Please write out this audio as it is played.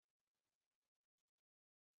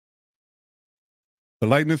The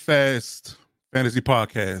Lightning Fast Fantasy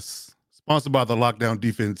Podcast, sponsored by the Lockdown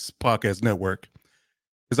Defense Podcast Network,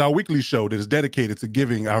 is our weekly show that is dedicated to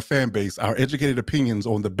giving our fan base our educated opinions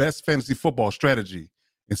on the best fantasy football strategy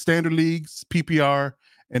in standard leagues, PPR,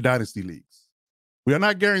 and dynasty leagues. We are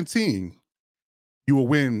not guaranteeing you will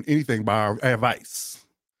win anything by our advice,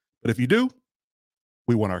 but if you do,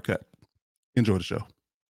 we want our cut. Enjoy the show.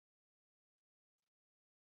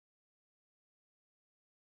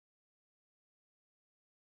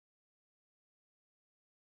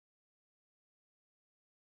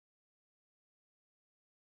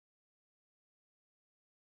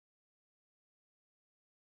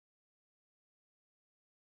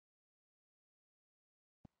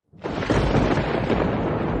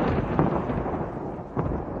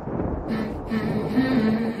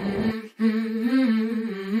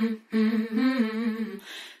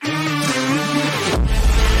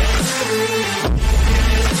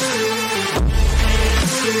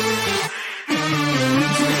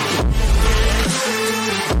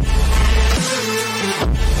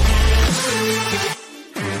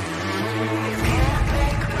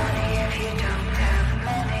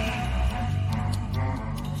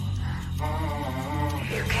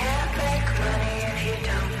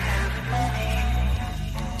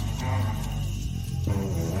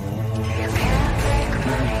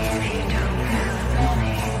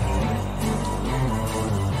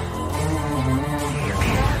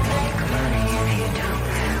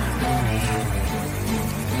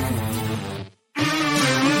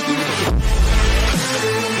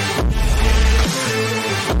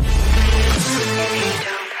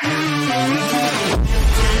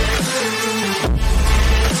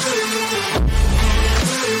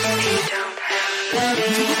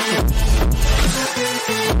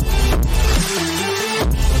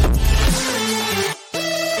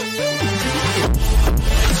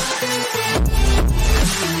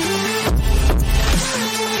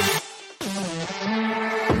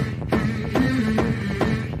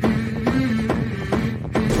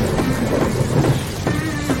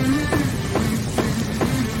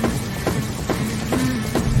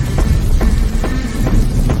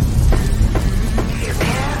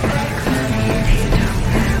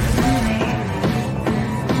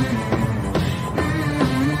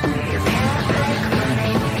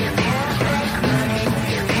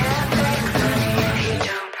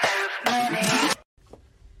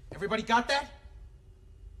 Everybody got that?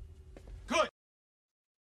 Good.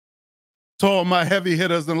 To all my heavy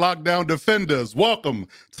hitters and lockdown defenders, welcome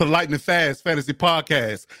to the Lightning Fast Fantasy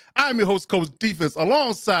Podcast. I'm your host, Coach Defense,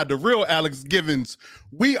 alongside the real Alex Givens.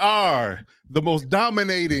 We are the most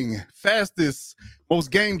dominating, fastest, most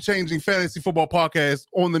game-changing fantasy football podcast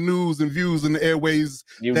on the news and views and the airways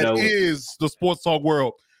that is the sports talk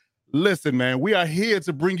world. Listen, man, we are here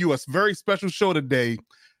to bring you a very special show today.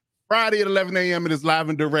 Friday at 11 a.m. It is live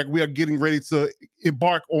and direct. We are getting ready to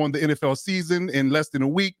embark on the NFL season in less than a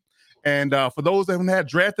week. And for those that haven't had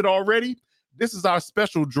drafted already, this is our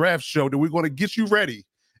special draft show that we're going to get you ready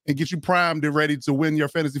and get you primed and ready to win your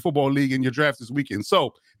fantasy football league and your draft this weekend. So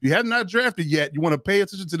if you have not drafted yet, you want to pay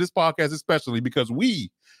attention to this podcast, especially because we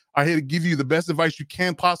are here to give you the best advice you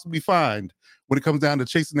can possibly find when it comes down to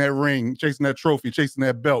chasing that ring, chasing that trophy, chasing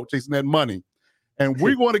that belt, chasing that money. And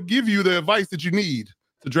we're going to give you the advice that you need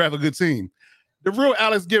to draft a good team. The real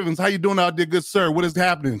Alex Givens, how you doing out there, good sir? What is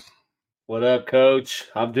happening? What up, Coach?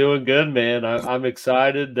 I'm doing good, man. I'm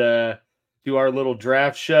excited to do our little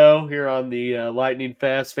draft show here on the Lightning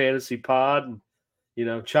Fast Fantasy Pod,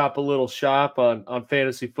 and chop a little shop on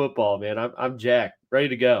fantasy football, man. I'm jacked, ready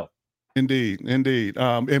to go. Indeed. And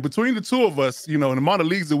between the two of us, and the amount of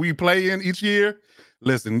leagues that we play in each year,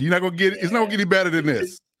 listen, it's not gonna get any better than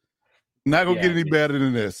this. Not going to get any better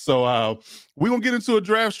than this. So we're going to get into a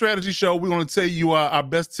draft strategy show. We're going to tell you our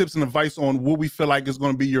best tips and advice on what we feel like is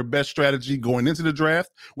going to be your best strategy going into the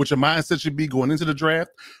draft, what your mindset should be going into the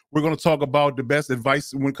draft. We're going to talk about the best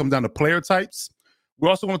advice when it comes down to player types. We're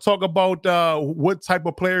also going to talk about what type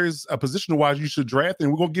of players, position-wise, you should draft.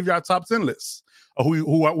 And we're going to give you our top 10 lists of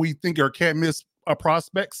who we think are can't-miss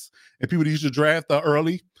prospects and people that you should draft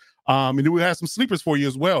early. And then we have some sleepers for you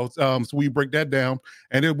as well. So we break that down.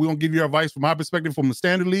 And then we're going to give you our advice from my perspective from the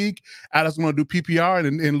standard league. Alex is going to do PPR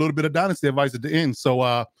and a little bit of dynasty advice at the end. So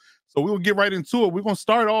we will get right into it. We're going to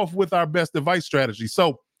start off with our best advice strategy.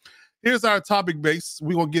 So here's our topic base.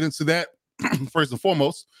 We're going to get into that first and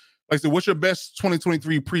foremost. Like I said, what's your best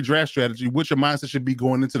 2023 pre-draft strategy? What your mindset should be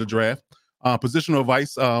going into the draft? Positional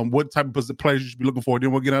advice, what type of players you should be looking for.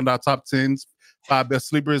 Then we'll get into our top 10s, 5 best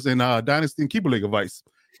sleepers, and dynasty and keeper league advice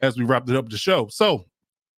as we wrap up the show. So,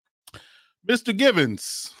 Mr.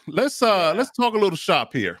 Givens, let's talk a little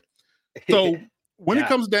shop here. So when it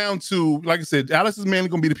comes down to, like I said, Alex is mainly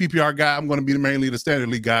going to be the PPR guy. I'm going to be mainly the standard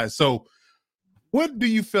league guy. So what do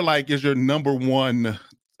you feel like is your number one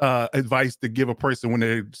advice to give a person when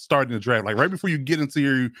they're starting to draft? Like right before you get into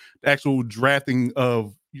your actual drafting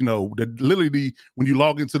of, literally when you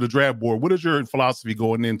log into the draft board, what is your philosophy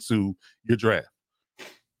going into your draft?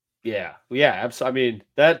 Yeah, absolutely. I mean,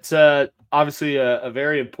 that's obviously a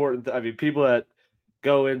very important. I mean, people that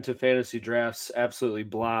go into fantasy drafts absolutely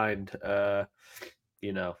blind.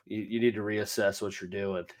 You need to reassess what you're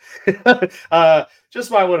doing.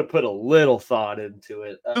 Just might want to put a little thought into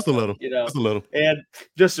it. Just a little. Just a little. And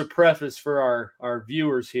just a preface for our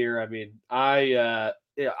viewers here. I mean, I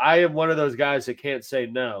am one of those guys that can't say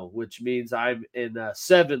no, which means I'm in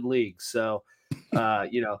 7 leagues. So,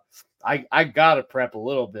 I got to prep a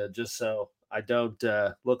little bit just so I don't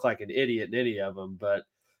look like an idiot in any of them. But,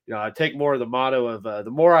 I take more of the motto of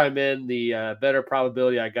the more I'm in, the better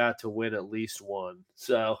probability I got to win at least one.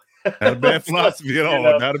 So not a bad philosophy at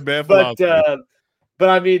all. Not a bad philosophy. But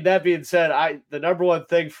I mean, that being said, the number one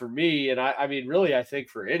thing for me, and I mean, really, I think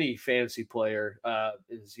for any fantasy player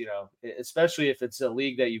is, especially if it's a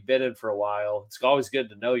league that you've been in for a while, it's always good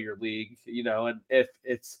to know your league, and if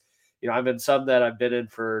it's, I'm in some that I've been in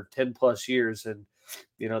for 10 plus years, and,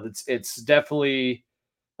 it's definitely,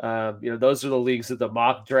 those are the leagues that the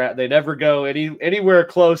mock draft, they never go anywhere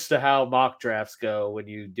close to how mock drafts go when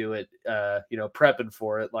you do it, prepping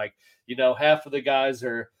for it. Like, half of the guys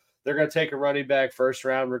they're going to take a running back first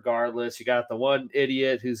round regardless. You got the one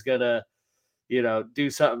idiot who's going to, do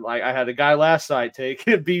something like I had a guy last night take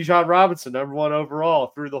Bijan Robinson, number 1 overall,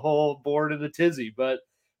 threw the whole board in a tizzy. But,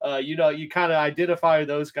 you kind of identify who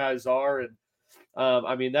those guys are. And,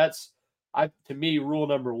 I mean, that's, to me, rule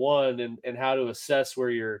number 1 and how to assess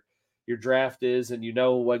where your draft is, and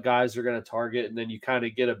what guys are going to target, and then you kind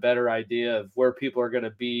of get a better idea of where people are going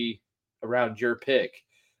to be around your pick,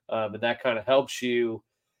 and that kind of helps you,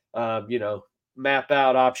 map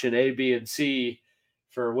out option A, B, and C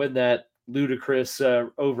for when that ludicrous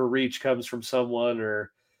overreach comes from someone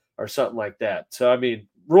or something like that. So, I mean,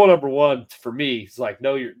 rule number 1 for me is like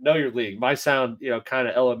know your league. Might sound kind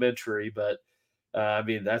of elementary, but I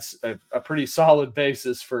mean, that's a pretty solid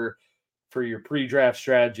basis for your pre-draft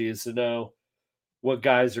strategy, is to know what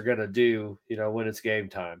guys are going to do, when it's game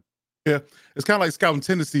time. Yeah, it's kind of like scouting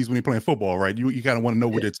tendencies when you're playing football, right? You kind of want to know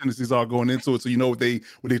what their tendencies are going into it, so you know what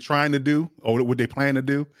they're trying to do or what they plan to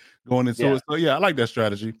do going into it. So yeah, I like that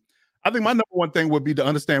strategy. I think my number one thing would be to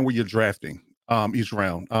understand where you're drafting each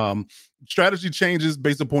round. Strategy changes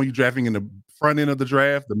based upon you drafting in the front end of the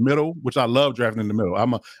draft, the middle, which I love drafting in the middle.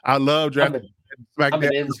 I love drafting. I'm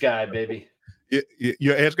an ends guy, baby.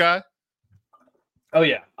 You're an edge guy? Oh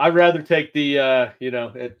yeah, I'd rather take the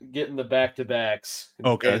getting the back-to-backs.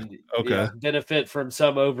 Okay. Benefit from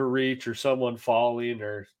some overreach or someone falling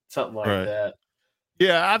or something like that.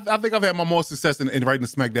 Yeah, I think I've had my most success in writing the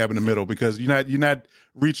smack dab in the middle, because you're not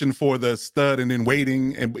reaching for the stud and then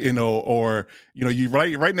waiting, and you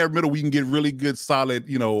right in that middle, we can get really good, solid,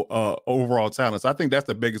 overall talent. So I think that's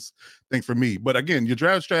the biggest thing for me. But again, your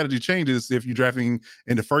draft strategy changes if you're drafting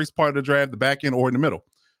in the first part of the draft, the back end, or in the middle.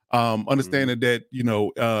 Understanding that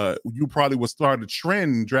you probably will start a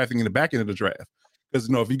trend drafting in the back end of the draft. Because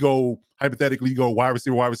if you go hypothetically, you go wide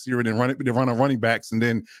receiver, and then run on running backs, and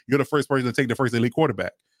then you're the first person to take the first elite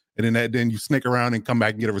quarterback, and then you snake around and come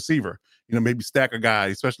back and get a receiver. Maybe stack a guy,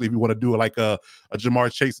 especially if you want to do like a Jamar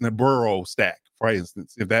Chase and a Burrow stack, for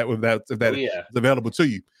instance, if that is available to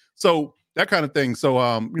you. So that kind of thing. So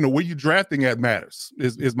where you drafting at matters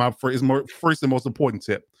is my first and most important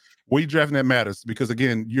tip. Where you drafting that matters, because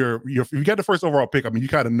again, you got the first overall pick. I mean, you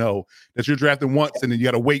kind of know that you're drafting once, and then you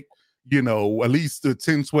got to wait. At least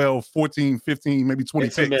 10, 12, 14, 15, maybe 20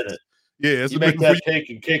 it's picks. A minute. Yeah, you make that pick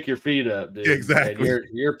and kick your feet up, dude. Exactly. And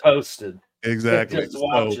you're posted. Exactly. Just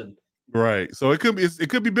watching. Right. So it could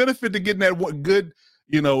be benefit to getting that good,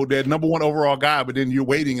 that number 1 overall guy, but then you're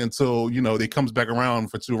waiting until they comes back around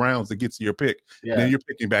for 2 rounds to get to your pick. Yeah. And then you're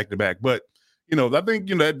picking back to back. But I think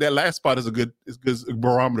that last spot is a good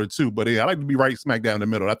barometer too. But yeah, I like to be right smack down in the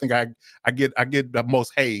middle. I think I get the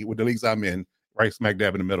most hay with the leagues I'm in, right smack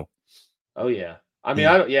dab in the middle. Oh yeah. I mean,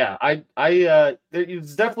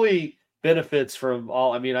 there's definitely benefits from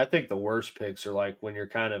all. I mean, I think the worst picks are like when you're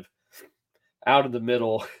kind of out of the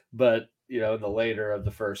middle, but in the later of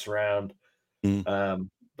the first round. But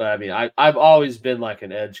I mean, I've always been like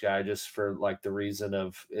an edge guy, just for like the reason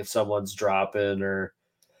of if someone's dropping or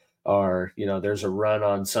there's a run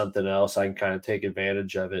on something else, I can kind of take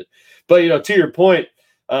advantage of it. But to your point,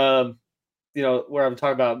 where I'm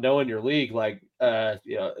talking about knowing your league, like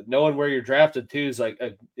knowing where you're drafted too is like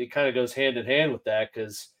it kind of goes hand in hand with that,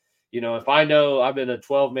 because if I know I'm in a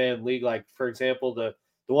 12-man league, like for example, the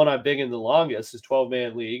one I've been in the longest is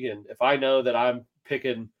 12-man league, and if I know that I'm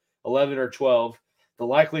picking 11 or 12, the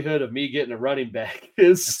likelihood of me getting a running back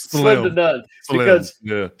is slim to none, because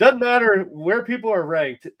it doesn't matter where people are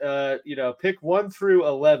ranked. Pick 1 through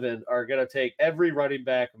 11 are going to take every running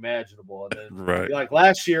back imaginable. And then, like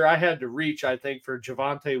last year, I had to reach, I think, for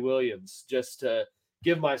Javonte Williams just to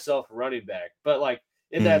give myself a running back. But like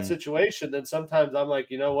in that situation, then sometimes I'm like,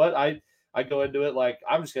 you know what? I go into it like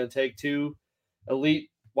I'm just going to take 2 elite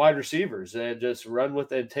wide receivers and just run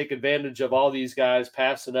with it and take advantage of all these guys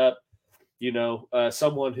passing up.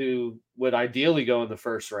 Someone who would ideally go in the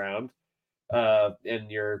first round, and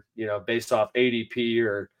you're, based off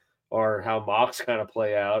ADP or how mocks kind of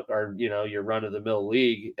play out, or, your run of the mill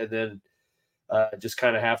league, and then just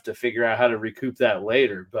kind of have to figure out how to recoup that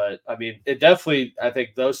later. But I mean, it definitely, I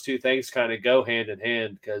think those two things kind of go hand in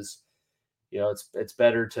hand, because, it's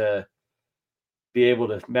better to be able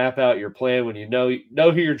to map out your plan when you know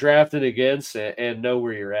who you're drafting against and know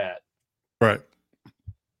where you're at. Right.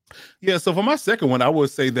 Yeah, so for my second one, I would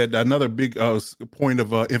say that another big point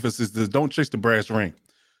of emphasis is don't chase the brass ring.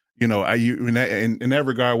 In that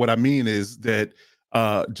regard, what I mean is that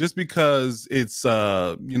just because it's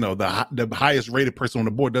the highest rated person on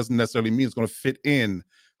the board doesn't necessarily mean it's going to fit in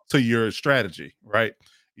to your strategy, right?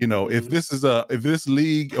 If this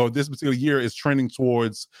league or this particular year is trending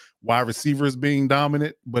towards wide receivers being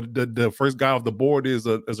dominant, but the first guy off the board is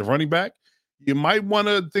a running back, you might want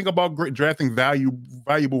to think about drafting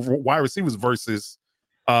valuable wide receivers versus,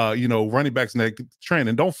 running backs in that trend.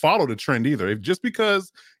 And don't follow the trend either. If just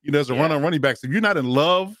because there's a run on running backs, if you're not in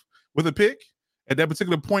love with a pick at that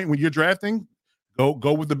particular point when you're drafting,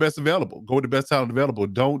 go with the best available. Go with the best talent available.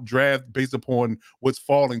 Don't draft based upon what's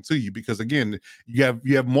falling to you, because again, you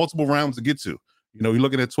have multiple rounds to get to. You're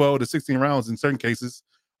looking at 12 to 16 rounds in certain cases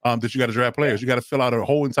that you got to draft players. You got to fill out a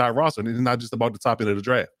whole entire roster, and it's not just about the top end of the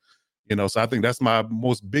draft. So I think that's my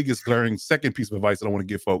most biggest glaring second piece of advice that I want to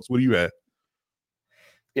give folks. What do you add?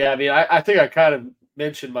 Yeah, I mean, I think I kind of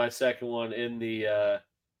mentioned my second one in the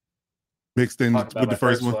mixed in with the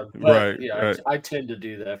first one. Right. Yeah, right. I tend to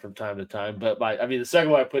do that from time to time. But the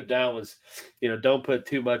second one I put down was, don't put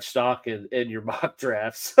too much stock in your mock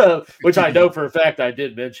drafts, which I know for a fact I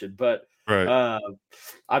did mention. But I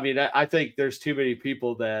think there's too many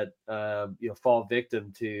people that fall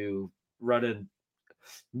victim to running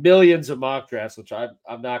millions of mock drafts, which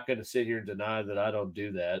I'm not going to sit here and deny that I don't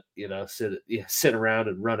do that. Sit around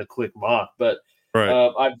and run a quick mock. But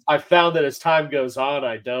I've found that as time goes on,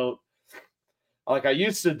 I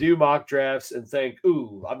used to do mock drafts and think,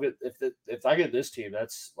 ooh, if I get this team,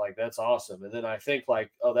 that's awesome. And then I think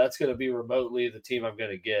that's going to be remotely the team I'm going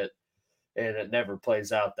to get. And it never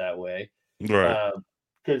plays out that way. Right.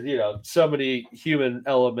 Because, so many human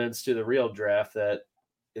elements to the real draft that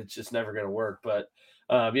it's just never going to work. But,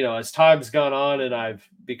 as time's gone on and I've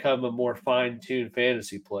become a more fine-tuned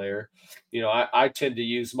fantasy player, I tend to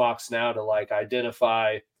use mocks now to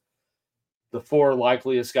identify the 4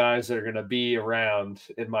 likeliest guys that are going to be around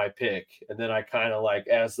in my pick. And then I kind of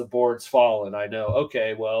as the board's falling, I know,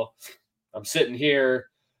 okay, well, I'm sitting here.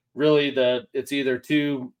 Really, it's either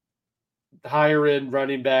 2 higher end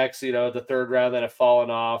running backs, the third round that have fallen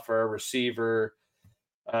off, or a receiver.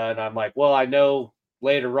 And I'm like, well, I know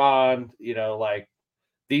later on,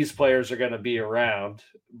 these players are going to be around,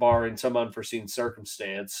 barring some unforeseen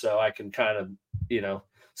circumstance. So I can kind of,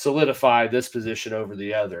 solidify this position over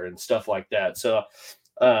the other and stuff like that. So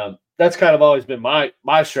that's kind of always been my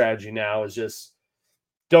strategy now, is just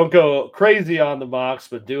don't go crazy on the mocks,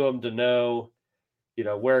 but do them to know,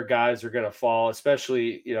 where guys are going to fall,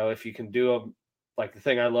 especially, if you can do them. The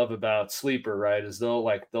thing I love about Sleeper, right, is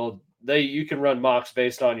you can run mocks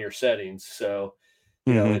based on your settings. So,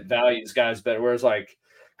 it values guys better. Whereas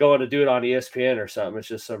going to do it on ESPN or something, it's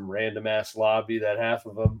just some random ass lobby that half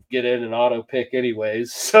of them get in and auto pick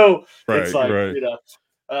anyways. So it's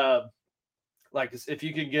if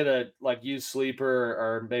you can get use Sleeper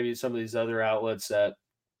or maybe some of these other outlets that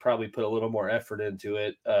probably put a little more effort into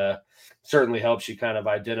it, certainly helps you kind of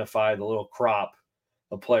identify the little crop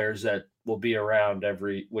of players that will be around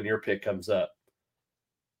when your pick comes up.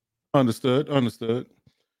 Understood.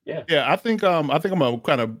 Yeah. I think I'm gonna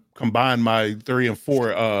kind of combine my 3 and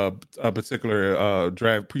 4 particular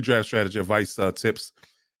pre-draft strategy advice tips,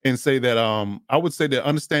 and say that I would say that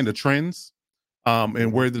understand the trends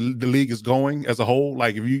and where the league is going as a whole.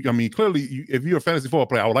 Clearly, if you're a fantasy football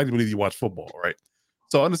player, I would like to believe you watch football, right?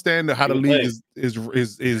 So understand how the league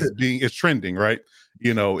is trending, right?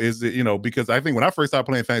 Because I think when I first started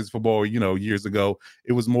playing fantasy football, years ago,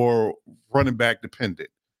 it was more running back dependent.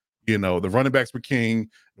 You know, the running backs were king,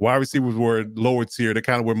 wide receivers were lower tier. They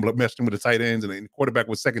kind of were meshed in with the tight ends, and the quarterback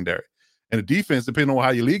was secondary. And the defense, depending on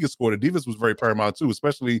how your league is scored, the defense was very paramount too,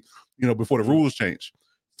 especially, you know, before the rules changed.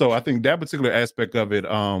 So I think that particular aspect of it,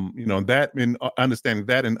 you know, that and understanding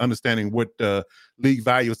that and understanding what the league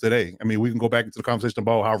values today. I mean, we can go back into the conversation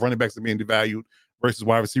about how running backs are being devalued versus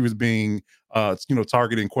wide receivers being, you know,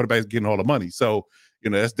 targeted and quarterbacks getting all the money. So, you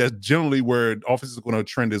know, that's generally where offenses are going to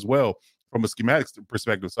trend as well from a schematics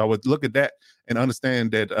perspective. So I would look at that and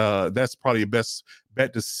understand that that's probably the best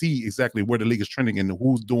bet to see exactly where the league is trending and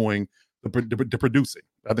who's doing the producing.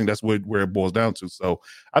 I think that's where it boils down to. So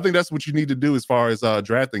I think that's what you need to do as far as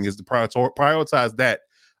drafting is to prioritize that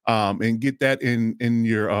and get that in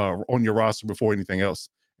your on your roster before anything else.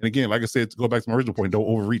 And again, like I said, to go back to my original point, don't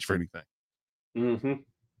overreach for anything. Mm-hmm.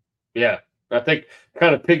 Yeah, I think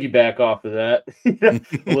kind of piggyback off of that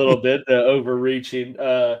a little bit, the overreaching.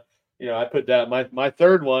 You know, I put that my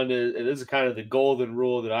third one is it is kind of the golden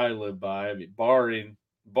rule that I live by. I mean, barring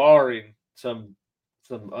some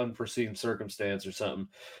unforeseen circumstance or something.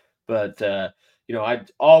 But you know,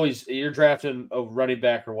 you're drafting a running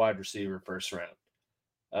back or wide receiver first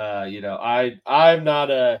round. You know, I'm not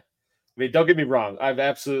I mean, don't get me wrong. I've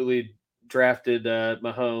absolutely drafted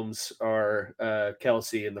Mahomes or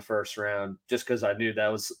Kelsey in the first round just because I knew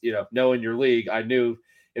that was, you know, knowing your league, I knew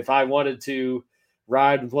if I wanted to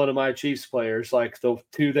ride with one of my Chiefs players, like the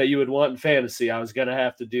two that you would want in fantasy, I was going to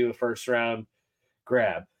have to do a first round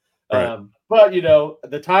grab. Right. But, you know,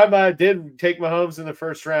 the time I did take Mahomes in the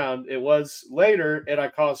first round, it was later and I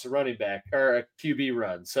caused a running back or a QB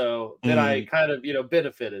run. So then I kind of, you know,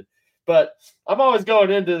 benefited. But I'm always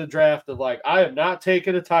going into the draft of like, I am not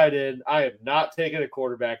taking a tight end. I am not taking a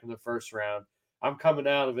quarterback in the first round. I'm coming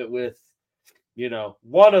out of it with, you know,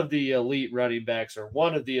 one of the elite running backs or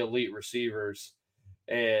one of the elite receivers.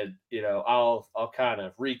 And, you know, I'll kind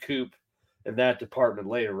of recoup in that department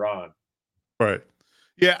later on. Right.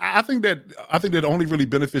 Yeah, I think that only really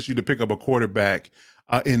benefits you to pick up a quarterback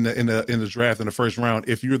in the draft in the first round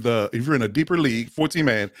if you're in a deeper league,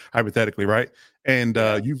 14-man hypothetically, right? And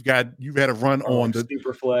you've had a run on the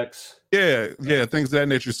super flex. Yeah, things of that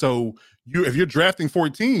nature. So if you're drafting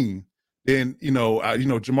 14, then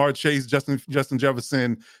Jamar Chase, Justin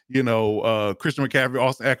Jefferson, Christian McCaffrey,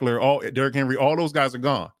 Austin Eckler, Derrick Henry, all those guys are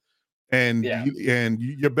gone. And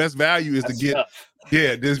your best value is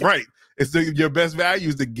that's right. Your best value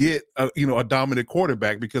is to get a dominant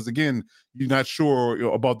quarterback because again, you're not sure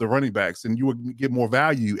about the running backs, and you would get more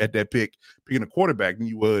value at that picking a quarterback than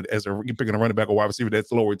you would picking a running back or wide receiver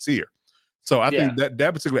that's lower tier. So I think that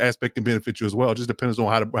particular aspect can benefit you as well. It just depends on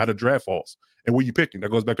how the draft falls and where you're picking.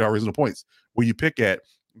 That goes back to our original points. Where you pick at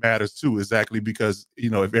matters too, exactly because if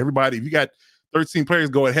you got 13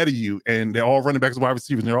 players go ahead of you and they're all running backs and wide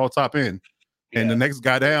receivers and they're all top end. And the next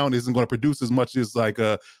guy down isn't going to produce as much as like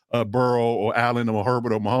a Burrow or Allen or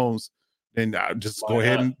Herbert or Mahomes. Then just go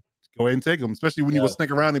ahead and take them, especially when you will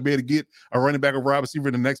sneak around and be able to get a running back or wide receiver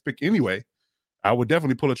in the next pick anyway. I would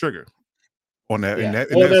definitely pull a trigger on that. Yeah.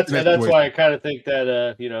 That's why I kind of think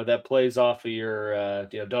that that plays off of your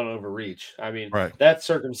don't overreach. I mean, that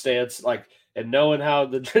circumstance, like, and knowing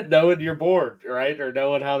your board, right, or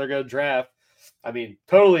knowing how they're going to draft. I mean,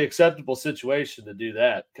 totally acceptable situation to do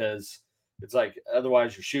that because it's like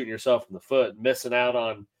otherwise you're shooting yourself in the foot, missing out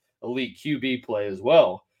on elite QB play as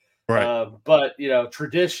well. Right. But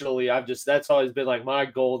traditionally, that's always been like my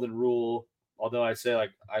golden rule. Although I say like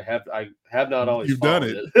I have not always you've done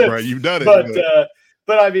it. Right, you've done it.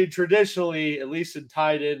 But I mean, traditionally, at least in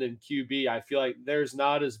tight end and QB, I feel like there's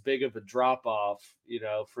not as big of a drop off,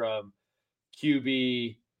 from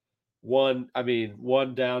QB one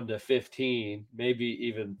down to 15, maybe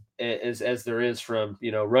even as there is from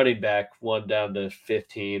running back 1 down to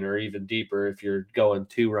 15, or even deeper if you're going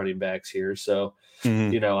 2 running backs here. So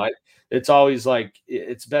it's always like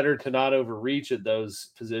it's better to not overreach at those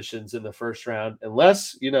positions in the first round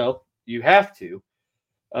unless you have to,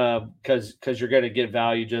 because you're going to get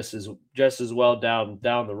value just as well down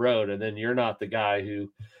the road, and then you're not the guy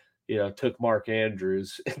who took Mark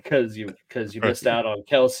Andrews because you missed out on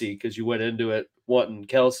Kelsey because you went into it wanting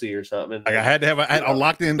Kelsey or something. Like I had to have I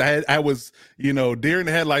locked in. I was deer in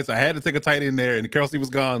the headlights. I had to take a tight end there, and Kelsey was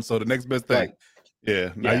gone. So the next best thing,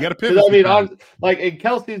 right. Now you got to pivot. And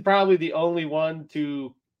Kelsey's probably the only one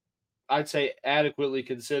to, I'd say, adequately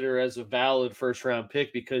consider as a valid first round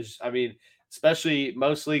pick because especially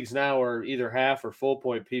most leagues now are either half or full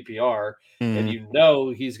point PPR, and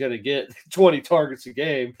he's going to get 20 targets a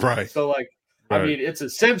game. Right. So it's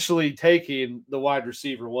essentially taking the wide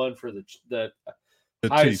receiver one for the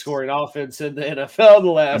highest scoring offense in the NFL the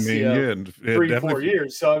last, yeah, 3-4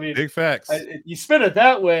 years. So, I mean, big facts. You spin it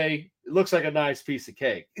that way, it looks like a nice piece of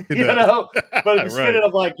cake, It you does. know? But if you spin Right. it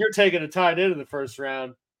up like you're taking a tight end in the first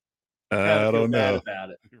round, I don't know about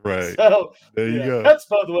it. Right. So, there you go. Cuts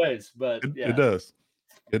both ways, but It does.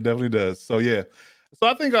 It definitely does. So, yeah. So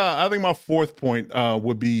I think my fourth point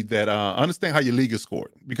would be that understand how your league is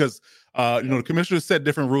scored, because the commissioners set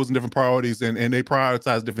different rules and different priorities, and they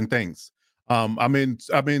prioritize different things. I'm in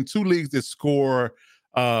 2 leagues that score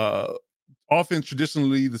offense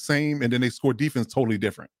traditionally the same, and then they score defense totally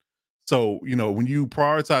different. So when you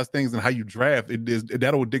prioritize things and how you draft,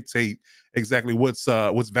 that'll dictate exactly what's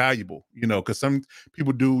valuable. Because some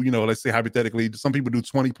people do, let's say hypothetically, some people do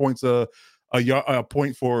 20 points a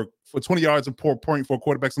point for 20 yards a point for a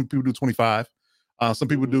quarterback. Some people do 25. Some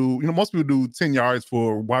people do, most people do 10 yards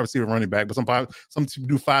for wide receiver and running back, but some people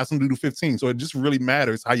do 5, some do 15. So it just really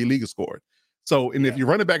matters how your league is scored. So, and if your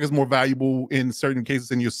running back is more valuable in certain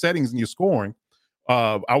cases in your settings and your scoring,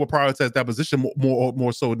 I would prioritize that position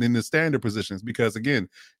more so than the standard positions, because again,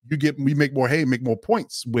 we make more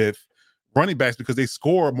points with running backs because they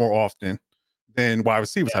score more often than wide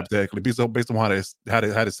receivers hypothetically, based on how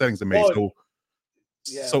the settings are made.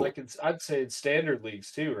 I'd say in standard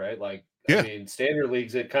leagues too, right? Like, I mean, standard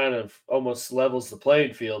leagues, it kind of almost levels the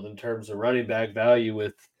playing field in terms of running back value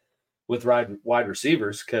with wide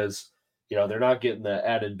receivers, because they're not getting the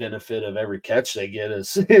added benefit of every catch they get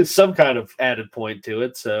is some kind of added point to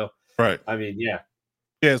it. So, right. I mean, yeah.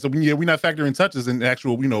 So we're not factoring touches in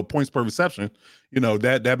actual, points per reception.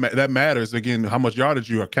 That matters. Again, how much yardage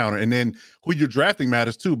you are counting, and then who you're drafting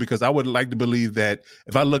matters too. Because I would like to believe that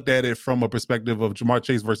if I looked at it from a perspective of Ja'Marr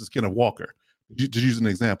Chase versus Kenneth Walker, to use an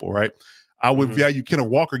example, right? I would value Kenneth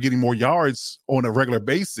Walker getting more yards on a regular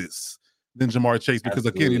basis than Ja'Marr Chase, because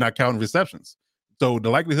again, you're not counting receptions. So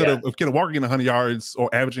the likelihood of Kenneth Walker getting 100 yards or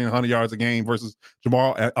averaging 100 yards a game versus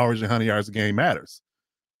Ja'Marr averaging 100 yards a game matters.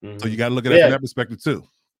 So you got to look at it from that perspective too.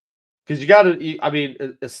 Because you got to, I mean,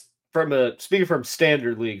 speaking from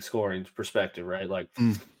standard league scoring perspective, right? Like,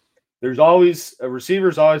 there's always a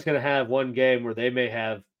receiver's always going to have one game where they may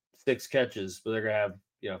have 6 catches, but they're going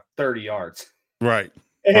to have 30 yards. Right.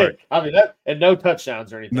 Right. I mean and no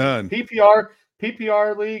touchdowns or anything. None.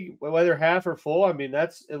 PPR league, whether half or full, I mean,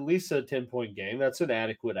 that's at least a 10-point game. That's an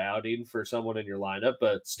adequate outing for someone in your lineup.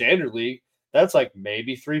 But standard league, that's like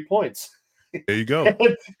maybe 3 points. There you go.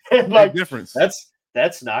 and like, difference.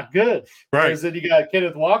 That's not good. Right. Whereas then you got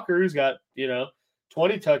Kenneth Walker, who's got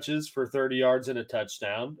 20 touches for 30 yards and a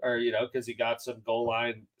touchdown, or because he got some goal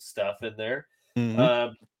line stuff in there.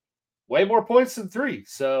 Way more points than 3.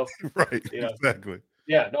 So right. Exactly.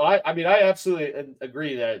 Yeah, no, I mean, I absolutely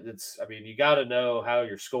agree that you got to know how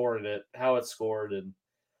you're scoring it, how it's scored. And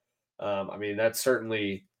I mean, that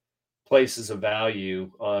certainly places a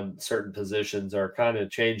value on certain positions, or kind of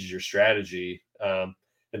changes your strategy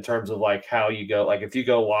in terms of like how you go. Like if you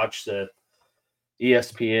go watch the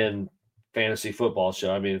ESPN fantasy football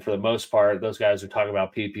show, I mean, for the most part, those guys are talking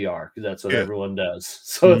about PPR because that's what everyone does.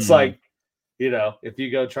 So it's like, if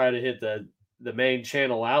you go try to hit the main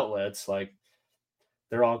channel outlets, like,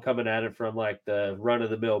 they're all coming at it from like the run of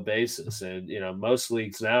the mill basis. And, most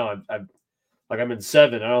leagues now, I'm in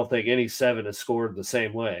 7. I don't think any 7 has scored the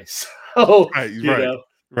same way. So,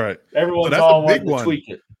 right. Everyone's all wanting to tweak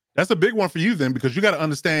it. That's a big one for you then, because you got to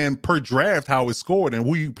understand per draft how it's scored and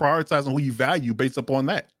who you prioritize and who you value based upon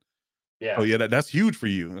that. Yeah. Oh yeah, that's huge for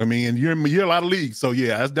you. I mean, you're a lot of leagues, so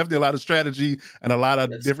yeah, that's definitely a lot of strategy and a lot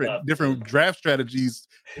of different draft strategies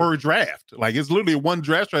per draft. Like it's literally one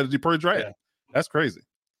draft strategy per draft. Yeah. That's crazy.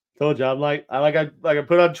 Told you, I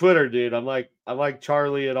put on Twitter, dude. I'm like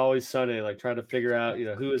Charlie at Always Sunny, like trying to figure out,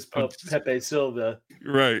 who is Pepe Silva.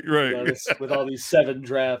 Right. With all these 7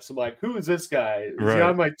 drafts, I'm like, who is this guy? Is he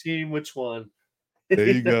on my team? Which one? There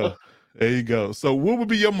you go. There you go. So what would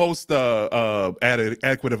be your most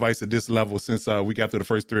adequate advice at this level, since we got through the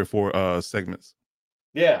first 3 or 4 segments?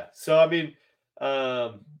 Yeah. So, I mean,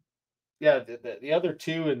 the other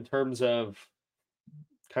 2 in terms of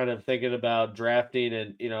kind of thinking about drafting,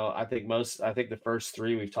 and, I think the first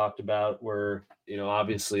 3 we've talked about were,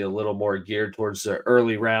 obviously a little more geared towards the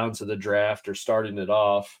early rounds of the draft or starting it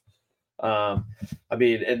off. I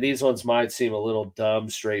mean, and these ones might seem a little dumb,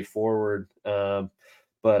 straightforward,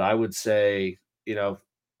 but I would say,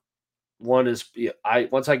 one is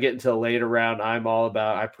once I get into the later round, I'm all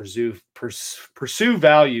about I pursue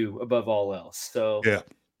value above all else. So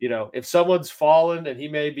if someone's fallen and he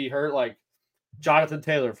may be hurt, like Jonathan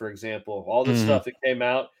Taylor, for example, all the stuff that came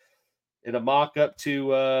out in a mock up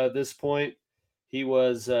to this point, he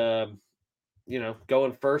was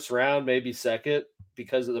going first round, maybe second,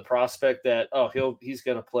 because of the prospect that he's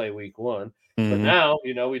going to play week 1. But now,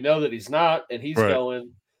 we know that he's not, and he's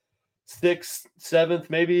going 6th, 7th,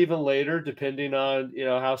 maybe even later, depending on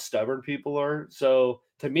how stubborn people are. So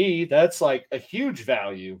to me, that's like a huge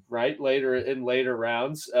value, right? Later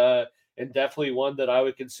rounds, and definitely one that I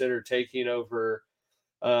would consider taking over.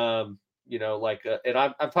 And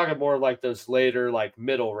I'm talking more like those later, like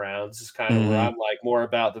middle rounds is kind of where I'm like more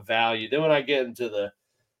about the value. Then when I get into the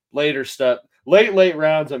later stuff, late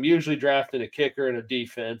rounds, I'm usually drafting a kicker and a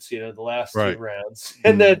defense, the last 2 rounds.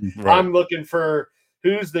 And then I'm looking for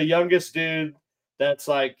who's the youngest dude that's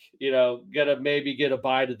like, gonna maybe get a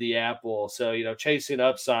bite of the apple. So, chasing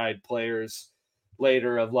upside players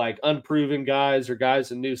later of like unproven guys or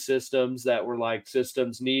guys in new systems that were like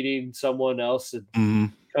systems needing someone else to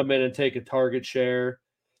come in and take a target share.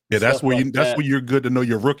 Yeah, that's where you're good to know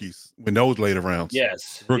your rookies in those later rounds.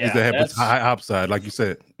 Yes. Rookies that have high upside, like you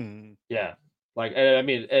said. Yeah. Like,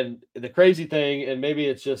 and the crazy thing, and maybe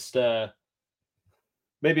it's just the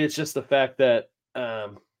fact that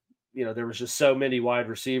there was just so many wide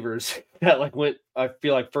receivers that like went, I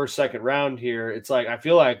feel like first, second round here. It's like, I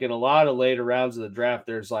feel like in a lot of later rounds of the draft,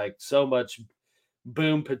 there's like so much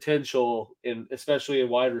boom potential especially in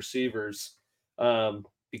wide receivers.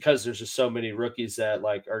 Because there's just so many rookies that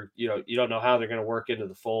like are, you don't know how they're going to work into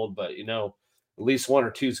the fold, but at least 1 or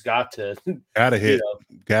 2's got to gotta hit.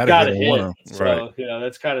 Gotta hit. So,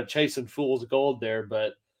 that's kind of chasing fool's gold there.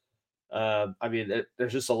 But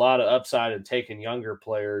there's just a lot of upside in taking younger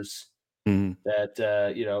players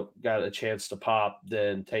that got a chance to pop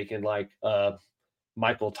than taking like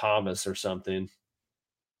Michael Thomas or something.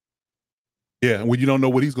 Yeah, well, you don't know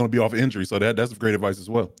what he's going to be off injury, so that's great advice as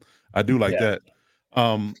well. I do like that.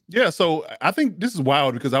 So I think this is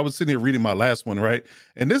wild because I was sitting here reading my last one, right?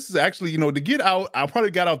 And this is actually, to get out, I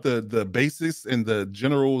probably got out the basics and the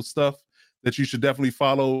general stuff that you should definitely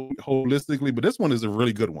follow holistically, but this one is a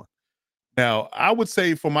really good one. Now, I would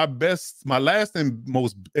say for my last and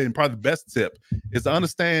probably the best tip is to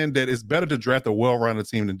understand that it's better to draft a well-rounded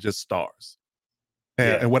team than just stars.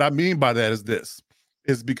 And what I mean by that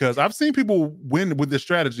is because I've seen people win with this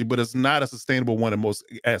strategy, but it's not a sustainable one in most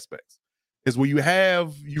aspects. Is where you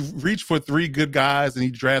reach for 3 good guys and you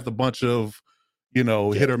draft a bunch of,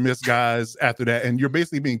 hit or miss guys after that. And you're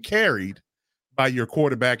basically being carried by your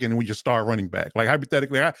quarterback and when you start running back. Like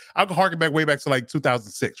hypothetically, I can harken back way back to like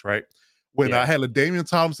 2006, right? When I had Damian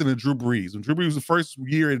Thompson and Drew Brees. When Drew Brees was the first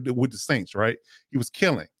year with the Saints, right? He was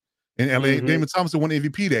killing. And Damian Thompson won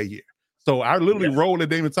MVP that year. So I literally rolled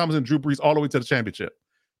Damian Thompson and Drew Brees all the way to the championship.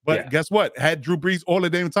 But guess what? Had Drew Brees or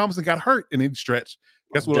Damian Thompson got hurt in any stretch,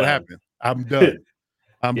 guess what would happen? I'm done.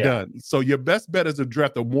 I'm done. So your best bet is to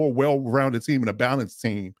draft a more well-rounded team and a balanced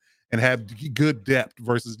team and have good depth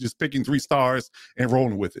versus just picking 3 stars and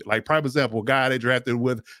rolling with it. Like, prime example, a guy they drafted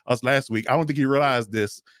with us last week, I don't think he realized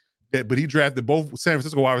this, but he drafted both San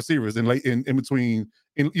Francisco wide receivers in between,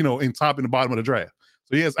 in top and the bottom of the draft.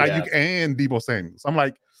 So he has Ayuk and Deebo Samuels. I'm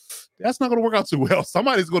like, that's not going to work out too well.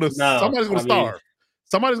 Somebody's going to starve. Somebody's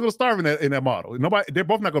going to starve in that model. They're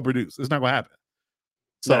both not going to produce. It's not going to happen.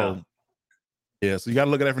 So, so you got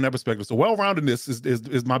to look at it from that perspective. So well-roundedness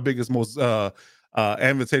is my biggest, most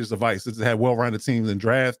advantageous advice, is to have well-rounded teams and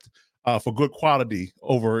draft for good quality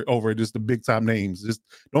over just the big-time names. Just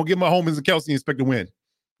don't get Mahomes and Kelsey and expect to win.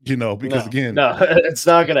 Because again, it's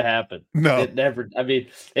not going to happen. No, it never. I mean,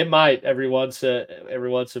 it might every once a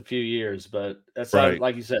few years, but that's not,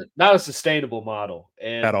 like you said, not a sustainable model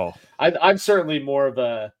at all. I'm certainly more of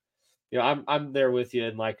a, I'm there with you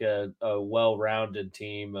in like a well-rounded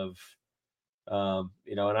team of,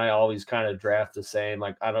 and I always kind of draft the same.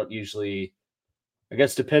 Like I don't usually, I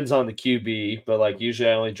guess depends on the QB, but like usually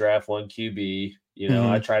I only draft 1 QB.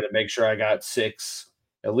 I try to make sure I got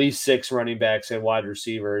at least 6 running backs and wide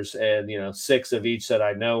receivers, and 6 of each that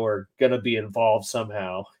I know are going to be involved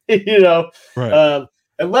somehow.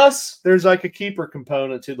 Unless there's like a keeper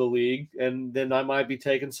component to the league, and then I might be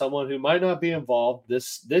taking someone who might not be involved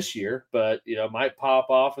this year, but might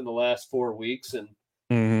pop off in the last 4 weeks, and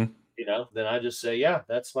then I just say,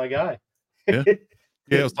 that's my guy. Yeah,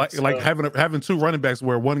 it's like having 2 running backs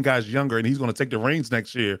where one guy's younger and he's going to take the reins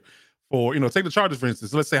next year. Or, take the Chargers, for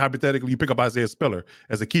instance. Let's say, hypothetically, you pick up Isaiah Spiller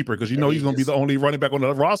as a keeper because he's going to be the only running back on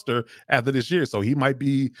the roster after this year. So he might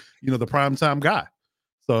be, the primetime guy.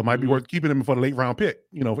 So it might be worth keeping him for the late round pick,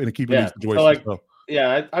 in a keeping situation.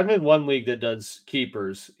 I'm in one league that does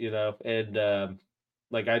keepers, and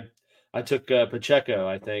I took Pacheco,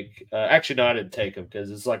 I think. Actually, no, I didn't take him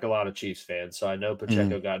because it's like a lot of Chiefs fans. So I know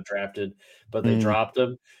Pacheco got drafted, but they dropped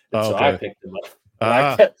him. And so I picked him up.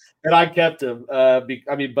 And I kept him.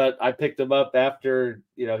 But I picked him up after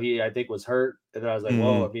he I think was hurt, and then I was like,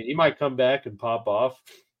 well, I mean, he might come back and pop off.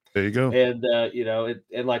 There you go. And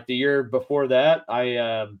and like the year before that,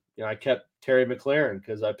 I kept Terry McLaurin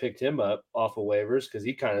because I picked him up off of waivers because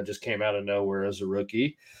he kind of just came out of nowhere as a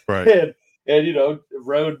rookie, right? And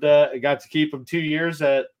got to keep him 2 years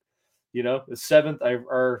at the 7th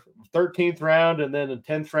or 13th round, and then a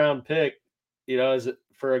 10th round pick. As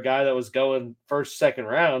for a guy that was going first, second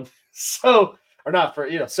round, so or not for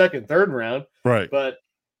second, third round, right? But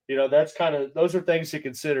that's those are things to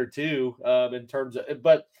consider too, in terms of.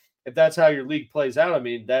 But if that's how your league plays out, I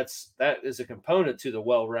mean, that is a component to the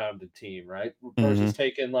well-rounded team, right? Versus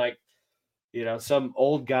taking some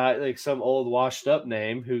old guy, like some old washed-up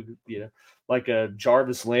name who like a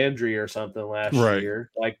Jarvis Landry or something last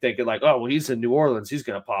year, like thinking like, oh well, he's in New Orleans, he's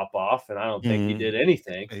gonna pop off, and I don't think he did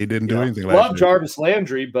anything. He didn't do anything. Love Jarvis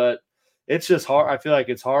Landry, but it's just hard. I feel like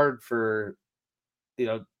it's hard for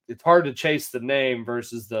it's hard to chase the name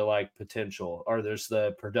versus the like potential, or there's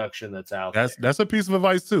the production that's out there. That's a piece of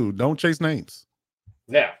advice too. Don't chase names.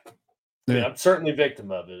 Yeah. I mean, I'm certainly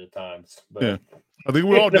victim of it at times. But yeah. I think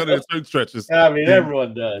we all done it in certain stretches. I mean,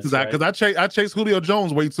 everyone does. Because I chased Julio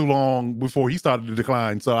Jones way too long before he started to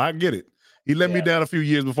decline. So I get it. He let me down a few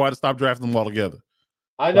years before I had to stop drafting them altogether.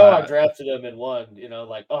 I know I drafted him in one, I'm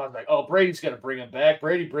like, Brady's going to bring him back.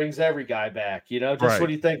 Brady brings every guy back, just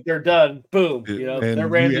when you think they're done, boom, they're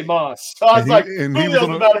Randy Moss. So I was like, Julio's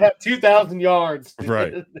about to have 2,000 yards.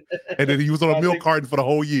 Right. And then he was on a milk carton for the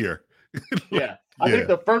whole year. Yeah. I think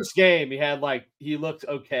the first game he looked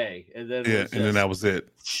okay. And then and then that was it.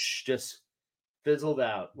 Just fizzled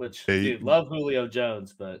out, which dude, love Julio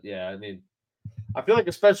Jones. But yeah, I mean, I feel like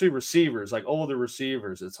especially receivers, like older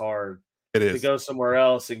receivers, it's hard. It is to go somewhere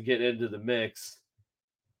else and get into the mix,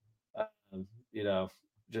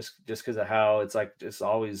 just because of how it's like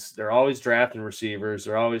they're always drafting receivers,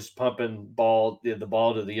 they're always pumping the ball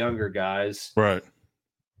to the younger guys, right?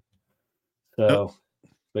 So,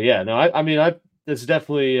 but yeah, no, I mean, it's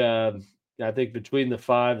definitely I think between the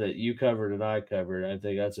 5 that you covered and I covered, I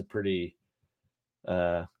think that's a pretty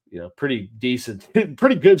pretty decent,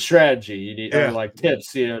 pretty good strategy. You need like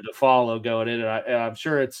tips, to follow going in, and I'm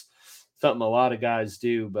sure it's something a lot of guys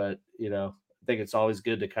do, but I think it's always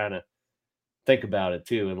good to kind of think about it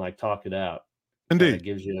too and like talk it out. Indeed, it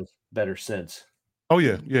gives you a better sense. Oh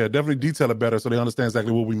yeah, definitely detail it better so they understand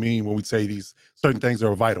exactly what we mean when we say these certain things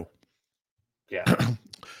are vital. Yeah.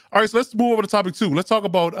 All right, so let's move over to topic 2. Let's talk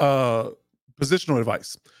about positional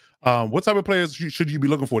advice. What type of players should you be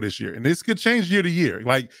looking for this year? And this could change year to year.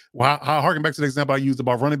 Like, I harken back to the example I used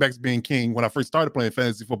about running backs being king when I first started playing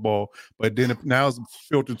fantasy football, but then now it's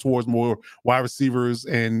filtered towards more wide receivers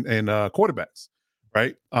and quarterbacks,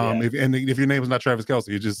 right? If your name is not Travis Kelce,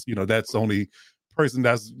 you're just that's the only person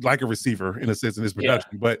that's like a receiver in a sense in his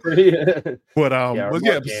production.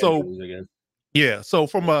 So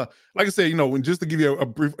from like I said, just to give you a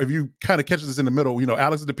brief, if you kind of catch this in the middle,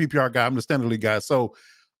 Alex is the PPR guy, I'm the standard league guy, so.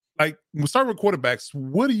 Like, we'll start with quarterbacks.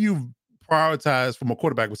 What do you prioritize from a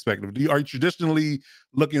quarterback perspective? Are you traditionally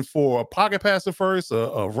looking for a pocket passer first,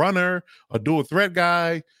 a runner, a dual threat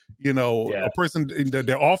guy, a person in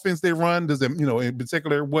their offense they run? Does it, in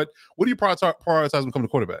particular, what do you prioritize when it comes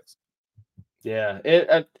to quarterbacks? Yeah,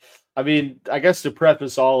 I mean, I guess to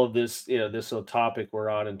preface all of this, this whole topic we're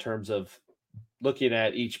on in terms of looking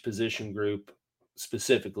at each position group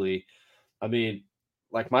specifically, I mean,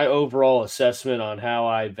 like my overall assessment on how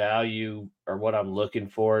I value or what I'm looking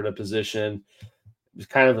for in a position is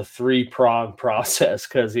kind of a 3-pronged process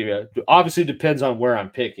because obviously depends on where I'm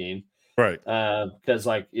picking. Right. Because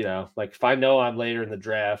like if I know I'm later in the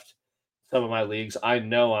draft, some of my leagues, I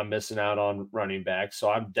know I'm missing out on running backs. So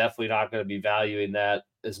I'm definitely not going to be valuing that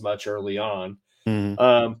as much early on.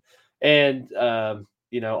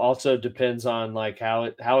 Also depends on like how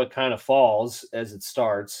it kind of falls as it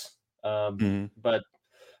starts.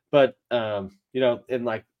 But in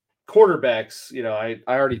like quarterbacks, I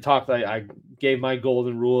already talked. I gave my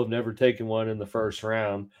golden rule of never taking one in the first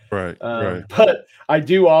round. Right. But I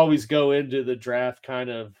do always go into the draft kind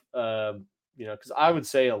of, because I would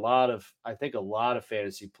say I think a lot of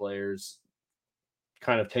fantasy players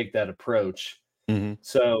kind of take that approach.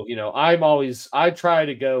 So I try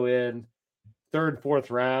to go in 3rd, 4th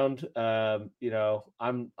round.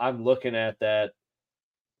 I'm looking at that.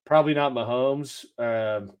 Probably not Mahomes,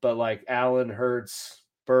 but like Allen, Hurts,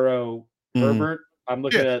 Burrow, Herbert. I'm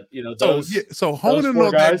looking at those. So honing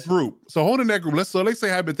on that group. Let's say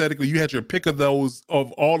hypothetically you had your pick of those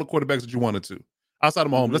of all the quarterbacks that you wanted to outside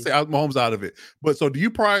of Mahomes. Let's say Mahomes out of it. But so do you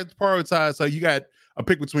prioritize? So you got a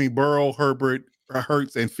pick between Burrow, Herbert,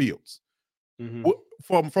 Hurts, and Fields.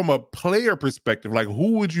 From a player perspective, like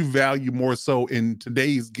who would you value more so in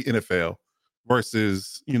today's NFL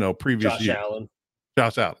versus previous Josh year? Allen.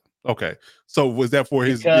 Josh Allen. Okay, so was that for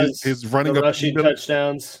his running the up rushing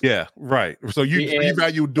touchdowns? Yeah, right. So you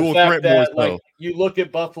value dual fact threat more that, so. like, you look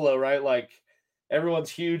at Buffalo, right? Like everyone's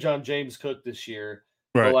huge on James Cook this year,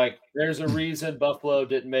 right? But like, there's a reason Buffalo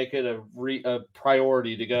didn't make it a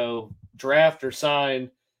priority to go draft or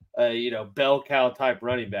sign a bell cow type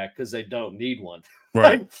running back because they don't need one.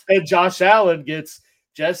 Right. And Josh Allen gets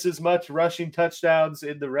just as much rushing touchdowns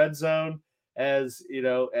in the red zone as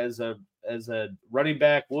as a running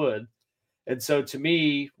back would. And so to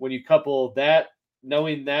me, when you couple that,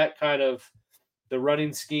 knowing that kind of the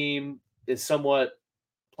running scheme is somewhat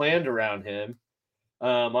planned around him,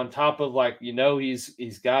 on top of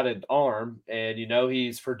he's got an arm and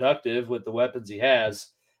he's productive with the weapons he has.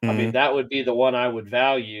 I mean, that would be the one I would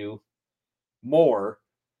value more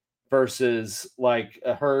versus like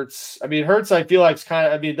a Hurts. I mean, Hurts, I feel like it's kind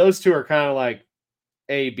of, I mean, those two are kind of like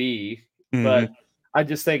A, B, but I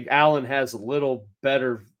just think Allen has a little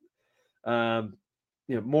better,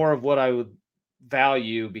 more of what I would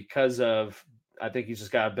value because of, I think he's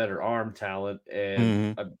just got a better arm talent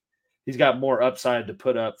and he's got more upside to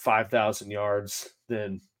put up 5,000 yards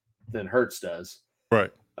than Hurts does. Right.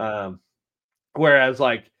 Whereas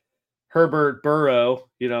like Herbert, Burrow,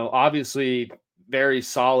 obviously very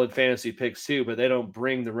solid fantasy picks too, but they don't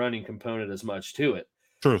bring the running component as much to it.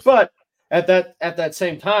 True. But at that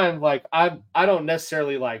same time, like I don't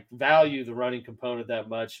necessarily like value the running component that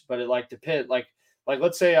much, but it like depends. Like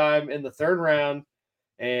let's say I'm in the third round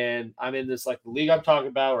and I'm in this like the league I'm talking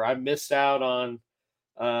about where I missed out on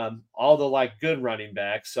all the like good running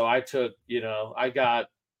backs. So I took, I got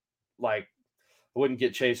like, I wouldn't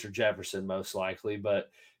get Chase or Jefferson most likely, but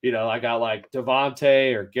I got like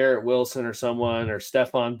Devontae or Garrett Wilson or someone or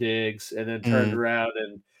Stephon Diggs, and then turned around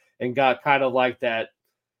and got kind of like that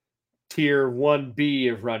tier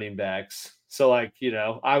 1B of running backs. So like,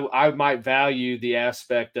 I might value the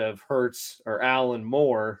aspect of Hurts or Allen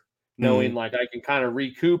more, knowing like I can kind of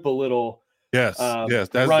recoup a little. Yes,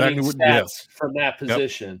 that's running exactly stats from that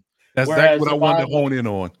position. That's exactly what I wanted to hone in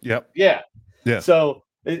on. Yep. Yeah. Yeah. So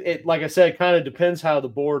it like I said, kind of depends how the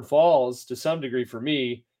board falls to some degree for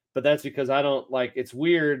me, but that's because I don't like, it's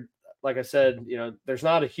weird. Like I said, there's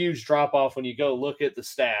not a huge drop off when you go look at the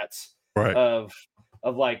stats of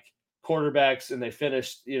like quarterbacks and they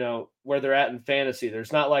finished, where they're at in fantasy.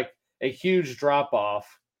 There's not like a huge drop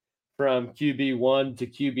off from QB1 to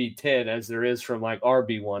QB10 as there is from like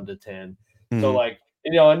RB1 to 10. So like,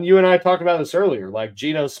 and you and I talked about this earlier, like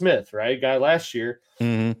Geno Smith, right? Guy last year,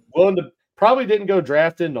 willing to probably didn't go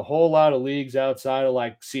drafted in a whole lot of leagues outside of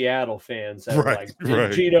like Seattle fans that were like,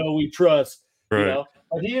 Geno, we trust, but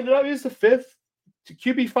he ended up, he was the 5th to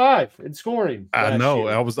QB5 in scoring. I know.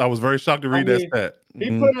 Year. I was very shocked to read that stat.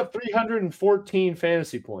 He put up 314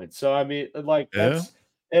 fantasy points. So I mean, like that's,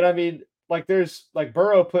 and I mean, like there's like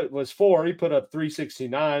Burrow was 4, he put up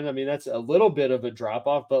 369. I mean, that's a little bit of a drop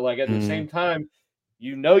off, but like at the same time,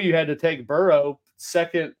 you had to take Burrow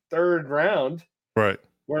 2nd, 3rd round. Right.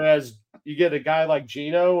 Whereas you get a guy like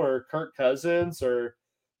Geno or Kirk Cousins or,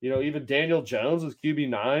 even Daniel Jones with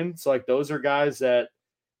QB9. So like those are guys that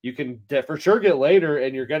you can for sure get later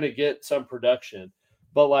and you're going to get some production.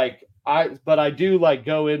 But like I do like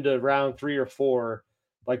go into round 3 or 4,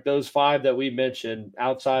 like those 5 that we mentioned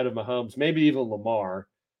outside of Mahomes, maybe even Lamar.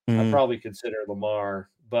 I probably consider Lamar,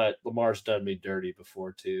 but Lamar's done me dirty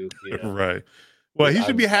before too. Right. Well, he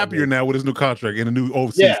should be happier now with his new contract and a new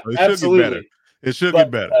overseas. Yeah, so it absolutely. should get better. It should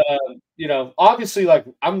get better. Obviously, like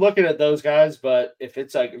I'm looking at those guys, but if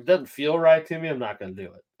it's like, if it doesn't feel right to me, I'm not going to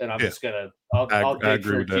do it. And I'm just going to, I'll dig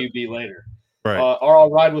for a QB later. Right. Or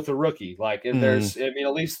I'll ride with a rookie. Like, and there's, I mean,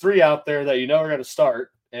 at least 3 out there that are going to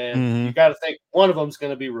start. And you got to think one of them is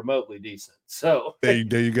going to be remotely decent. So there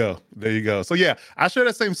you go. There you go. So yeah, I share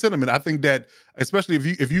that same sentiment. I think that especially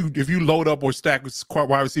if you load up or stack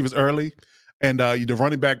wide receivers early, and the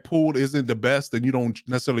running back pool isn't the best, and you don't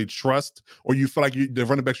necessarily trust, or you feel like the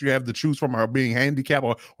running backs you have to choose from are being handicapped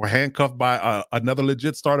or handcuffed by another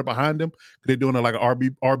legit starter behind them, they're doing like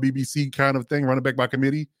an RBBC kind of thing, running back by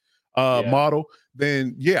committee model,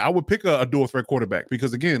 then I would pick a dual threat quarterback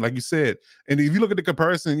because again, like you said, and if you look at the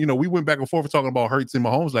comparison, we went back and forth talking about Hurts and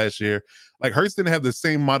Mahomes last year. Like Hurts didn't have the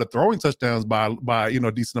same amount of throwing touchdowns by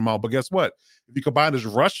a decent amount, but guess what? If you combine his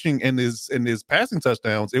rushing and his passing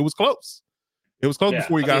touchdowns, it was close. It was close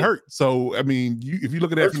before he got hurt. So I mean, if you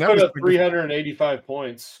look at that, put up 385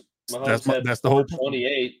 points. Mahomes that's the whole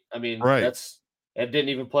 28. I mean, it didn't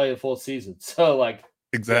even play a full season. So like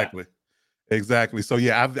exactly. Exactly. So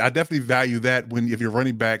yeah, I definitely value that if your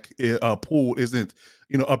running back pool isn't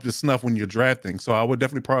up to snuff when you're drafting. So I would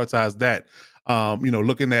definitely prioritize that.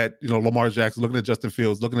 Looking at Lamar Jackson, looking at Justin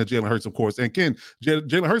Fields, looking at Jalen Hurts, of course. And again,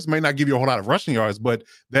 Jalen Hurts may not give you a whole lot of rushing yards, but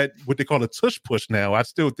that what they call a tush push now. I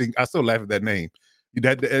still laugh at that name.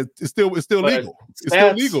 That it's still legal. It's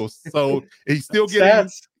still legal. So he's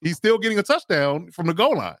still getting a touchdown from the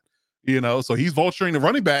goal line. So he's vulturing the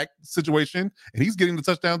running back situation, and he's getting the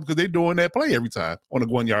touchdown because they're doing that play every time on the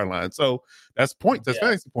 1 yard line. So that's points. That's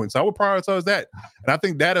fantasy points. So I would prioritize that, and I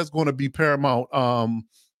think that is going to be paramount.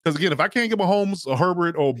 Because again, if I can't get Mahomes or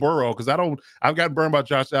Herbert or Burrow, because I've gotten burned by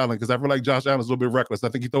Josh Allen because I feel like Josh Allen is a little bit reckless. I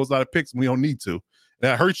think he throws a lot of picks when we don't need to.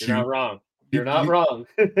 That hurts you. You're not wrong. You're not wrong.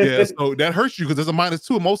 Yeah, so that hurts you because there's a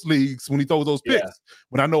 -2 in most leagues when he throws those picks. Yeah.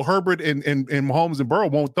 When I know Herbert and Mahomes and Burrow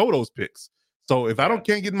won't throw those picks. So if I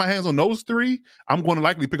can't get my hands on those three, I'm going to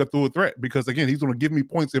likely pick up through a threat because again, he's going to give me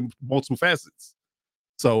points in multiple facets.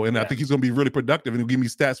 So, and I think he's going to be really productive and he'll give me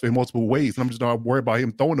stats for in multiple ways. And I'm just not worried about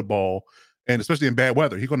him throwing the ball, and especially in bad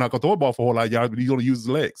weather, he's going to not go throw the ball for a whole lot of yards, but he's going to use his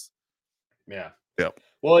legs. Yeah. Yep.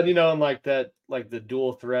 Well, and and like that, like the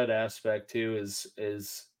dual threat aspect too is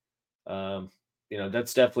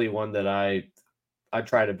that's definitely one that I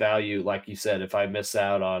try to value. Like you said, if I miss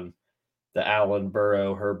out on the Allen,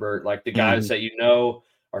 Burrow, Herbert, like the guys that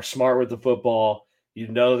are smart with the football,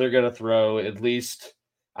 they're going to throw at least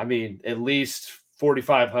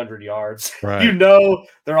 4,500 yards. Right.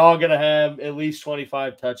 They're all going to have at least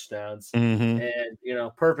 25 touchdowns. And,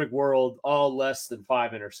 perfect world, all less than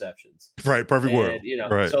 5 interceptions. Right. Perfect world.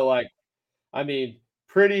 Right. So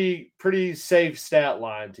pretty safe stat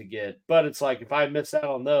line to get. But it's like, if I miss out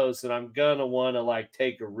on those, then I'm going to want to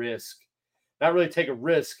take a risk. Not really take a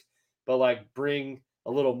risk, but bring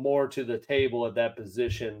a little more to the table at that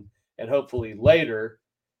position and hopefully later.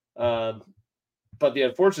 But the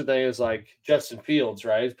unfortunate thing is Justin Fields,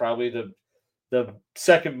 right? He's probably the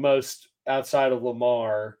second most outside of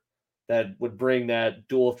Lamar that would bring that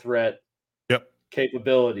dual threat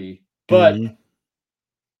capability. But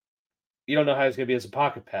you don't know how he's going to be as a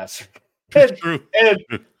pocket passer. True. And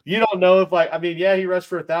you don't know if he rushed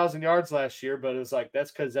for 1,000 yards last year, but it was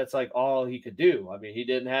that's because that's all he could do. I mean, he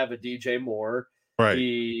didn't have a DJ Moore. Right.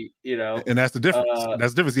 And that's the difference.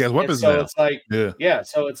 That's the difference. He has weapons so now. It's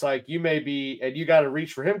so it's you may be, and you got to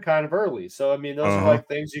reach for him kind of early. So, those are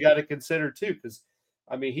things you got to consider too. Cause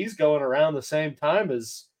he's going around the same time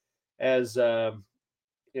as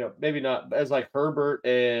maybe not as Herbert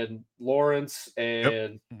and Lawrence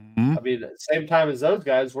and same time as those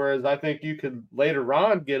guys. Whereas I think you could later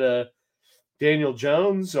on get a Daniel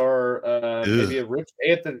Jones or maybe a Rich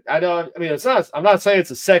Anthony. It's not. I'm not saying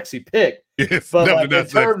it's a sexy pick, but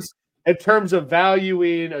in terms of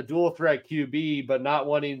valuing a dual threat QB, but not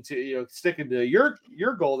wanting to sticking to your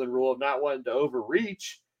golden rule of not wanting to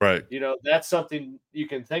overreach. Right. That's something you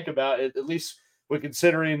can think about at least when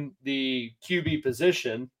considering the QB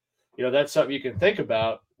position. That's something you can think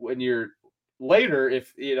about when you're later.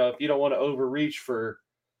 If you don't want to overreach for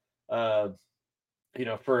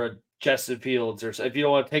for a Justin Fields, or if you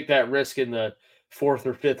don't want to take that risk in the 4th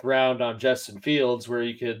or 5th round on Justin Fields, where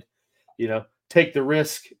you could, take the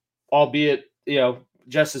risk, albeit,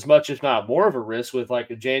 just as much, if not more of a risk with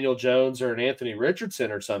a Daniel Jones or an Anthony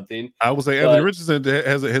Richardson or something. I would say Anthony Richardson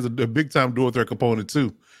has a big time dual threat component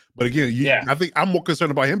too. But again, I think I'm more concerned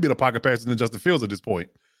about him being a pocket passer than Justin Fields at this point.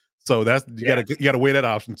 So that's you gotta weigh that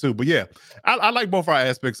option too. But yeah, I like both our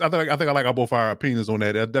aspects. I think I like both our opinions on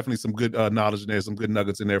that. There's definitely some good knowledge in there, some good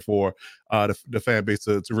nuggets in there for the fan base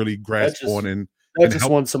to really grasp on and just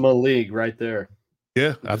won some league right there.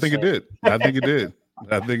 Yeah, I think it did. I think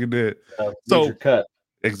it did. So cut.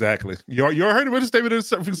 Exactly. You heard the statement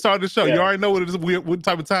from the start of the show. You already know what it is, what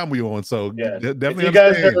type of time we're on. So definitely. If you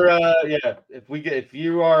guys are, if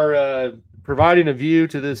you are providing a view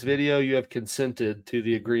to this video, you have consented to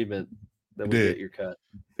the agreement that we get your cut.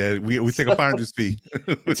 Yeah, we take a finder's fee.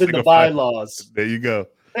 It's in the bylaws. There you go.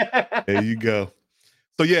 There you go.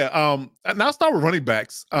 So now I'll start with running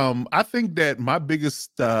backs. I think that my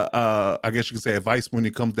biggest, I guess you could say, advice when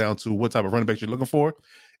it comes down to what type of running backs you're looking for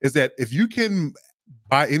is that if you can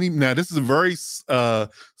buy now this is a very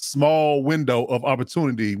small window of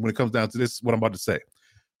opportunity when it comes down to this, what I'm about to say.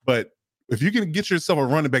 But if you can get yourself a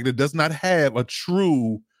running back that does not have a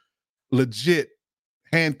true, legit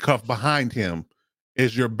handcuff behind him,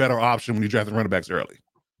 is your better option when you're drafting running backs early.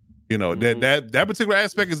 That particular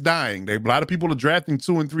aspect is dying. A lot of people are drafting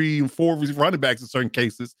 2 and 3 and 4 running backs in certain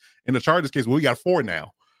cases. In the Chargers case, we got 4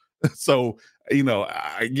 now. So,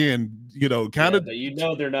 again, kind of.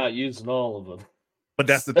 They're not using all of them. But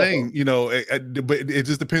that's the thing, but it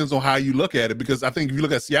just depends on how you look at it, because I think if you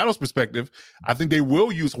look at Seattle's perspective, I think they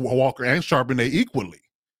will use Walker and Charbonnet equally.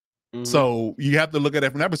 Mm-hmm. So you have to look at it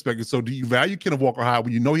from that perspective. So do you value Kenneth Walker high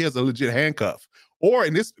when you know he has a legit handcuff? Or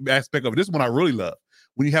in this aspect of it, this one I really love,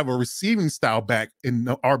 when you have a receiving style back in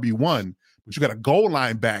RB1, but you got a goal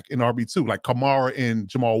line back in RB2, like Kamara and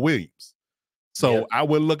Jamal Williams. So I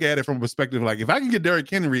would look at it from a perspective like, if I can get Derrick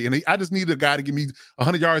Henry and I just need a guy to give me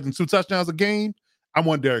 100 yards and 2 touchdowns a game, I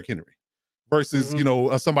want Derrick Henry versus,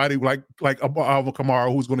 somebody like Alvin Kamara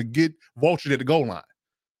who's going to get vultured at the goal line.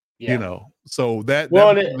 Yeah. So that.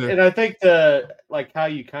 Well, and I think how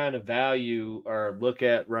you kind of value or look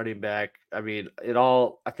at running back. I mean,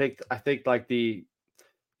 I think like the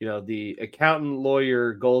accountant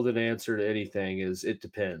lawyer golden answer to anything is it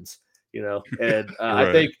depends. And right.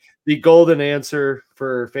 I think the golden answer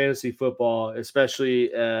for fantasy football,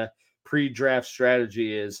 especially pre-draft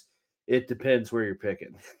strategy, is it depends where you're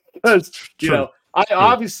picking. Because PPR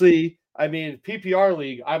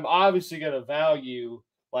league, I'm obviously going to value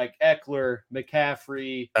like Eckler,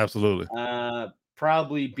 McCaffrey, absolutely,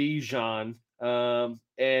 probably Bijan,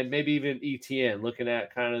 and maybe even ETN. Looking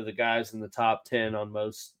at kind of the guys in the top 10 on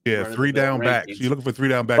most 3 down backs. You're looking for 3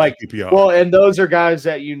 down backs like in PPR. Well, and those are guys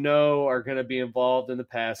that are going to be involved in the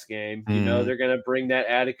pass game. They're going to bring that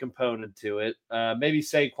added component to it. Maybe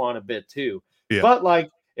Saquon a bit too. Yeah. But like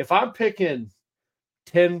if I'm picking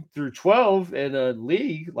 10 through 12 in a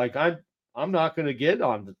league, like I'm not going to get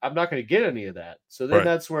any of that. So then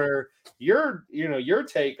that's where your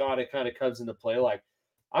take on it kind of comes into play. Like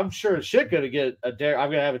I'm sure as shit going to get I'm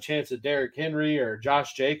going to have a chance at Derrick Henry or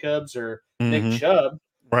Josh Jacobs or Nick Chubb.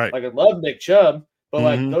 Right. Like I love Nick Chubb, but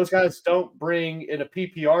like those guys don't bring in a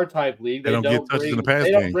PPR type league. They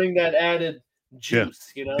don't bring that added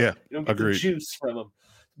juice, You don't get the juice from them.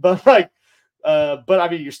 But like,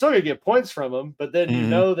 you're still going to get points from them, but then you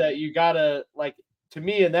know that you got to like, to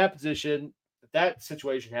me in that position, if that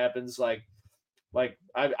situation happens,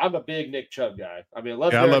 I'm a big Nick Chubb guy. I mean, I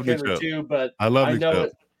love Derrick Henry too, but I know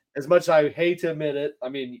it, as much as I hate to admit it. I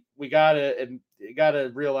mean, you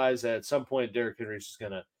gotta realize that at some point Derrick Henry's just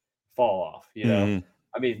gonna fall off. I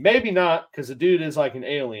mean, maybe not because the dude is like an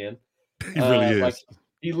alien. He really is. Like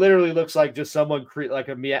he literally looks like just someone like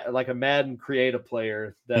a Madden creative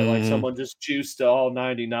player that like someone just juiced to all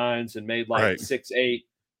 99s and made like 6'8".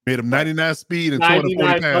 Made him 99 speed and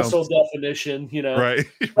 240 pounds. Muscle definition, Right.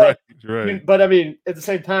 But I mean, at the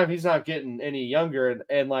same time, he's not getting any younger.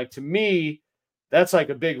 And like, to me, that's like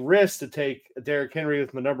a big risk to take Derrick Henry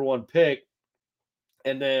with my number 1 pick.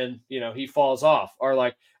 And then, he falls off. Or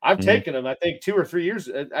like, I've taken him, I think 2 or 3 years.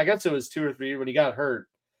 I guess it was 2 or 3 years when he got hurt.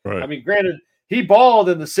 Right. I mean, granted, he balled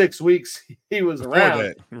in the 6 weeks he was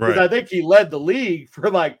around. Because I think he led the league for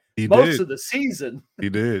like most of the season. He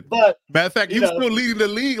did. But matter of fact, he was still leading the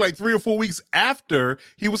league like 3 or 4 weeks after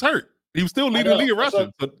he was hurt. He was still leading the league in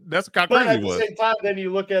rushing. So that's how crazy it was. At the same time, then you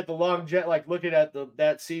look at the long jet, like looking at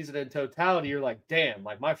that season in totality, you're like, damn,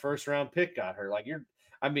 like my first round pick got hurt. Like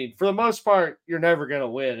for the most part, you're never gonna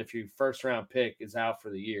win if your first round pick is out for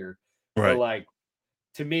the year. Right. But like,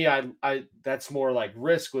 to me, I that's more like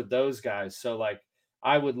risk with those guys. So like,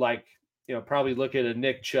 I would like, probably look at a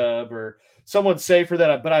Nick Chubb or someone safer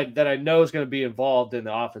that I know is going to be involved in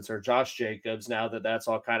the offense, or Josh Jacobs, now that that's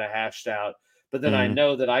all kind of hashed out. But then I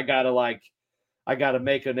know that I got to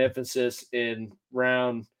make an emphasis in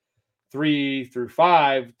round 3 through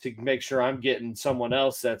 5 to make sure I'm getting someone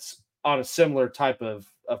else that's on a similar type of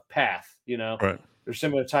path, right. Or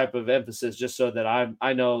similar type of emphasis, just so that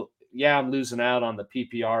I know, I'm losing out on the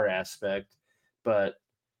PPR aspect, but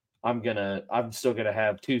I'm still gonna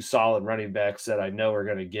have 2 solid running backs that I know are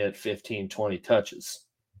gonna get 15, 20 touches.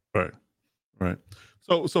 Right.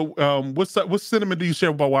 So what sentiment do you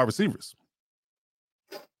share about wide receivers?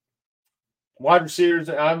 Wide receivers,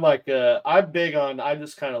 I'm like I'm big on. I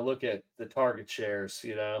just kind of look at the target shares,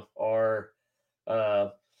 or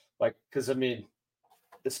because I mean,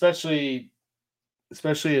 especially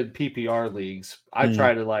in PPR leagues, I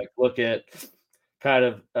try to like look at kind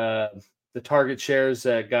of the target shares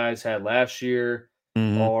that guys had last year,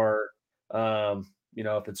 or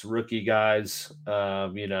if it's rookie guys,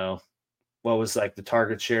 what was like the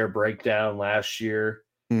target share breakdown last year,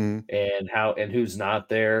 and who's not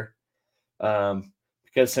there.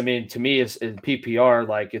 Because I mean, to me, it's in PPR,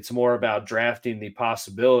 like it's more about drafting the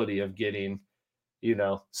possibility of getting,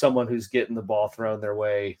 someone who's getting the ball thrown their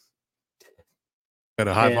way at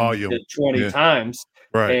a high volume 20 times.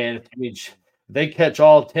 Right. And I mean, they catch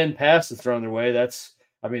all 10 passes thrown their way. That's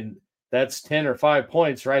 10 or 5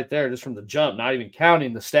 points right there just from the jump, not even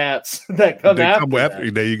counting the stats that come after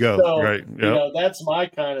that. There you go. So, right. Yep. That's my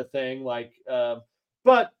kind of thing. Like,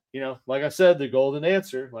 But like I said, the golden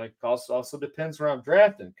answer, like also depends where I'm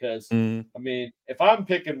drafting. Because I mean, if I'm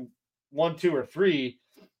picking 1, 2, or 3,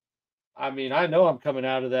 I mean, I know I'm coming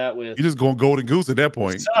out of that with you're just going golden goose at that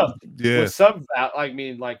point. with some, I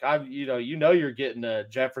mean, like I'm, you're getting a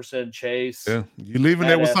Jefferson, Chase. Yeah, you're leaving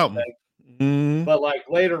there with something. But like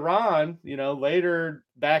later on, later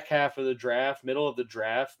back half of the draft, middle of the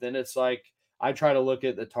draft, then it's like I try to look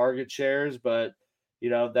at the target shares, but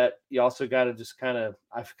that you also got to just kind of,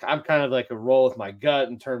 I'm kind of like a roll with my gut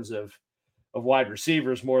in terms of wide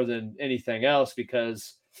receivers more than anything else,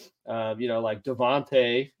 because like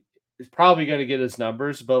Devontae is probably going to get his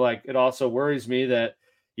numbers, but like it also worries me that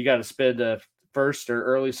you got to spend a first or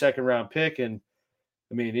early second round pick, and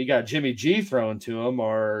I mean, he got Jimmy G thrown to him,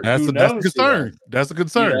 or that's a concern. That's a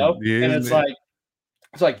concern. Yeah, and it's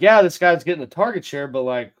like, yeah, this guy's getting the target share, but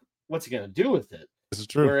like, what's he going to do with it? This is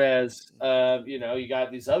true. Whereas, you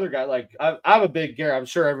got these other guys. Like, I'm a big Garrett. I'm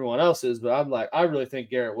sure everyone else is, but I'm like, I really think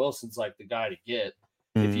Garrett Wilson's like the guy to get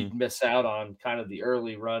if you miss out on kind of the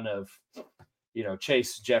early run of,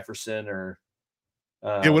 Chase Jefferson or.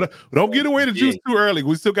 Well, don't get away the juice too early.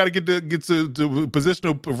 We still got to get to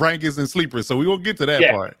positional rankings and sleepers, so we won't get to that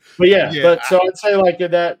part. But so I'd say like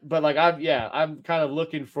that. But like I'm kind of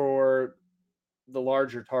looking for the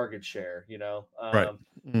larger target share, right.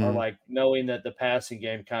 Or like knowing that the passing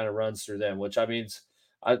game kind of runs through them, which I mean,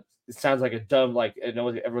 it sounds like a dumb, like,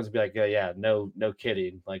 everyone's be like, yeah, no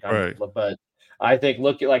kidding. Like, but I think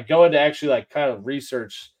going to actually like kind of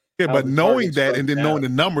research. Yeah, but knowing that and then knowing the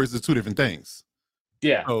numbers is two different things.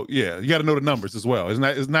 Yeah. Oh yeah, you got to know the numbers as well.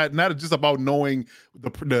 It's not just about knowing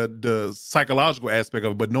the psychological aspect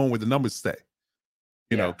of it, but knowing what the numbers say.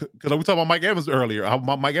 Because we talked about Mike Evans earlier. How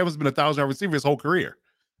Mike Evans has been a 1,000-yard receiver his whole career,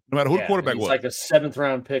 no matter who the quarterback was. He's like a 7th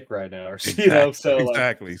round pick right now, or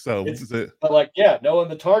exactly, so exactly. But like, knowing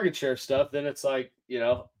the target share stuff, then it's like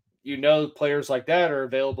players like that are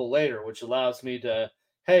available later, which allows me to,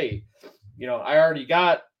 hey, I already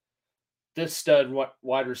got this stud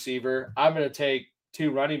wide receiver. I'm going to take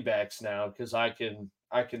 2 running backs now because I can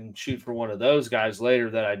shoot for one of those guys later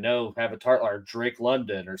that I know have a target, like Drake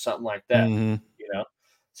London or something like that.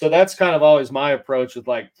 So that's kind of always my approach with,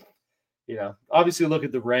 like, obviously look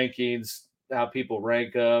at the rankings, how people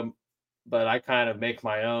rank them, but I kind of make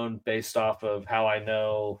my own based off of how I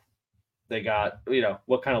know they got,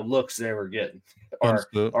 what kind of looks they were getting or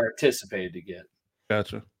anticipated to get.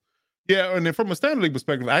 Gotcha. Yeah, and then from a standard league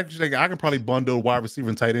perspective, actually, I can probably bundle wide receiver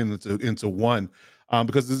and tight end into one,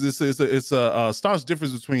 because it's a staunch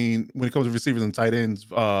difference between when it comes to receivers and tight ends,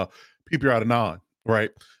 PPR to non,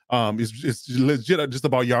 right? It's legit just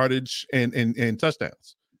about yardage and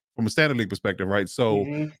touchdowns from a standard league perspective, right? So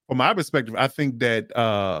from my perspective, I think that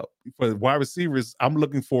for wide receivers, I'm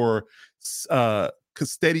looking for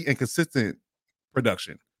steady and consistent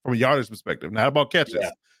production from a yardage perspective, not about catches. Yeah.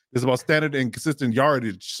 It's about standard and consistent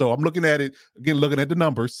yardage. So I'm looking at it, again, looking at the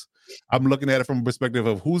numbers. I'm looking at it from a perspective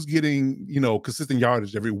of who's getting, consistent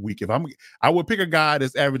yardage every week. I would pick a guy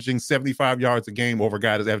that's averaging 75 yards a game over a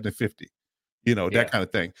guy that's averaging 50, that kind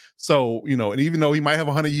of thing. So, and even though he might have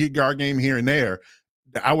a 100-yard game here and there,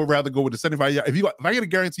 I would rather go with the 75 yards. If I get a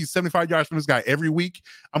guarantee 75 yards from this guy every week,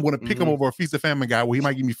 I'm going to pick him over a feast of famine guy where he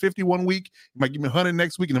might give me 50 one week, he might give me 100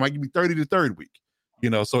 next week, and he might give me 30 the third week.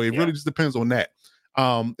 So it really just depends on that.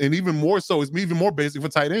 And even more so, it's even more basic for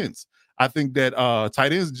tight ends. I think that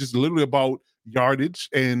tight ends is just literally about yardage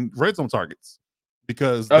and red zone targets,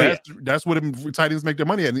 because that's what tight ends make their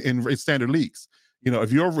money at in standard leagues.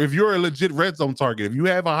 If you're a legit red zone target, if you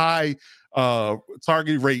have a high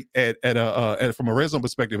target rate at from a red zone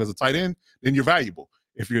perspective as a tight end, then you're valuable.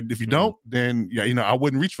 If you don't, then I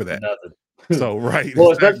wouldn't reach for that. Nothing. So right.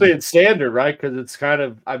 Well, especially in standard, right? Because it's kind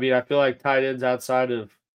of, I mean, I feel like tight ends outside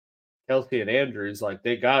of Kelsey and Andrews, like,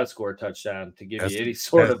 they got to score a touchdown to give you any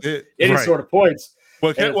sort of points.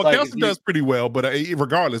 Well, Kelsey does pretty well, but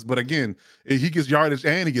regardless. But again, he gets yardage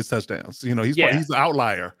and he gets touchdowns. He's an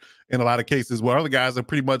outlier in a lot of cases, where other guys are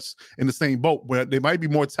pretty much in the same boat. Where they might be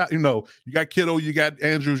more, you got Kittle, you got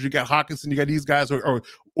Andrews, you got Hawkinson, you got these guys who are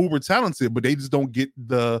uber talented, but they just don't get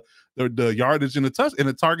the yardage and the targets and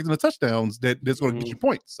the touchdowns that's going to get you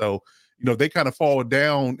points. So they kind of fall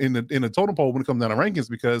down in the totem pole when it comes down to rankings,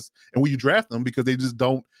 and when you draft them, because they just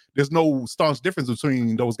don't. There's no staunch difference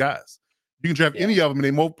between those guys. You can draft any of them, and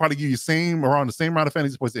they will probably give you around the same amount of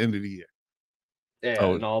fantasy points at the end of the year. Yeah,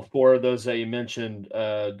 and all 4 of those that you mentioned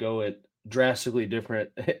go at drastically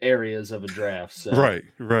different areas of a draft. So, right.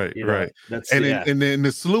 That's and then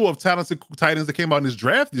the slew of talented tight ends that came out in this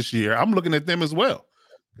draft this year, I'm looking at them as well,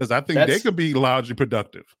 because I think they could be largely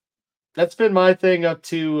productive. That's been my thing up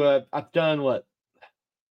to. I've done what?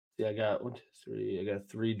 Yeah, I got 1, 2, 3. I got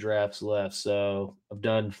 3 drafts left, so I've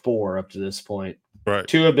done 4 up to this point. Right.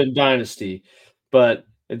 2 have been dynasty, but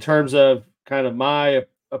in terms of kind of my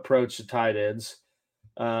approach to tight ends,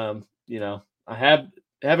 you know, I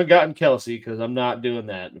haven't gotten Kelsey because I'm not doing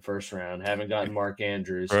that in the first round. Haven't gotten Mark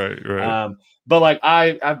Andrews. Right. But like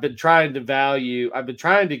I've been trying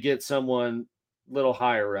to get someone a little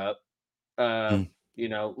higher up. You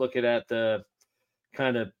know, looking at the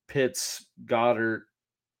kind of Pitts, Goddard,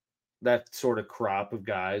 that sort of crop of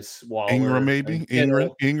guys. Waller, Ingram, maybe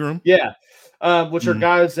Ingram. Yeah, which are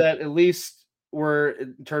guys that at least were,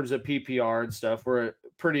 in terms of PPR and stuff, were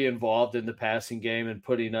pretty involved in the passing game and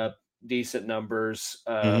putting up decent numbers.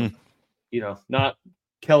 You know, not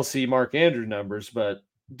Kelsey, Mark Andrews numbers, but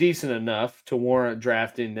decent enough to warrant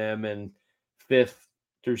drafting them in 5th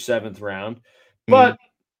through 7th round. But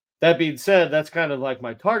that being said, that's kind of like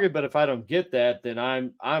my target. But if I don't get that, then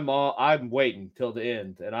I'm waiting till the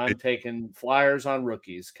end, and I'm taking flyers on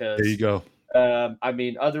rookies because there you go. I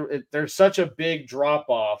mean, there's such a big drop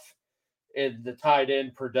off in the tight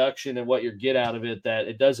end production and what you get out of it that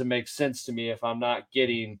it doesn't make sense to me if I'm not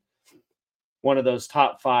getting one of those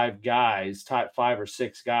top 5 or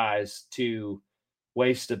 6 guys to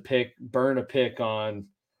waste a pick, burn a pick on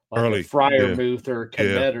like early a Freiermuth or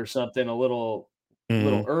Kmet or something a little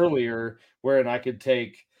earlier, wherein I could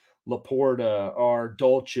take Laporta or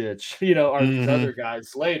Dolchich, you know, or these other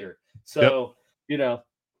guys later. So, you know,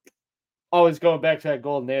 always going back to that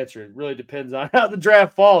golden answer. It really depends on how the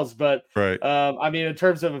draft falls. But I mean, in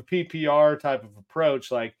terms of a PPR type of approach,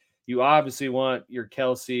 like you obviously want your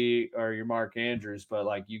Kelsey or your Mark Andrews, but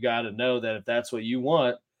like you got to know that if that's what you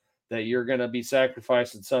want, that you're going to be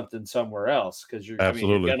sacrificing something somewhere else because you're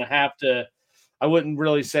going to have to. I wouldn't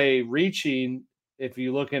really say reaching if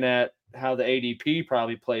you're looking at how the ADP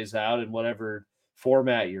probably plays out in whatever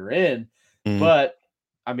format you're in, but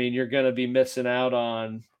I mean, you're going to be missing out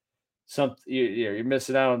on something. You're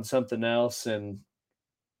missing out on something else, and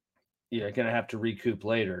you're going to have to recoup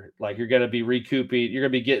later. Like you're going to be recouping. You're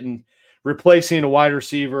going to be replacing a wide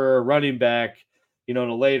receiver or running back, you know, in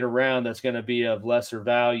a later round that's going to be of lesser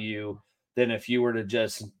value than if you were to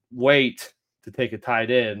just wait to take a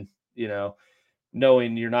tight end, you know,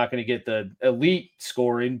 knowing you're not going to get the elite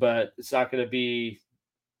scoring, but it's not going to be,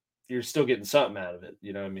 you're still getting something out of it.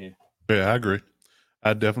 You know what I mean? Yeah, I agree.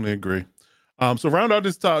 I definitely agree. So round out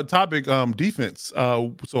this topic, defense.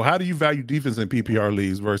 So how do you value defense in PPR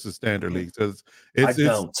leagues versus standard leagues? I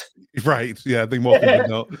don't. Right. Yeah, I think most people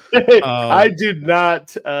don't. I do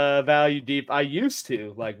not value deep. I used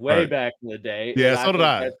to, like way back in the day. Yeah, so did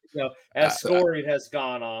I. That, you know, as scoring has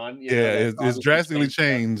gone on. It's drastically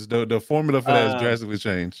changed. The formula for that has drastically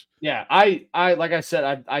changed. Yeah, I like I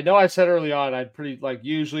said, I know I said early on, I'd pretty like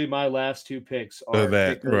usually my last 2 picks are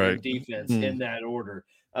defense in that order.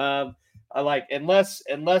 I like unless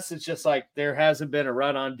it's just like there hasn't been a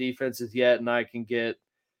run on defenses yet, and I can get,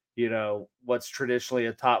 you know, what's traditionally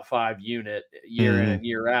a top 5 unit year in and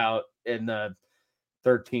year out in the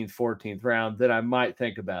 13th, 14th round, then I might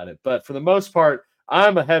think about it. But for the most part,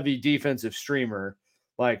 I'm a heavy defensive streamer.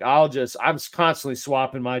 Like I'm constantly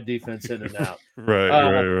swapping my defense in and out.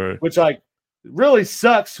 Right. Which like really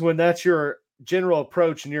sucks when that's your general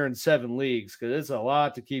approach and you're in 7 leagues because it's a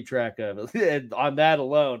lot to keep track of on that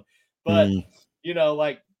alone. But you know,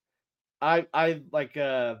 like I like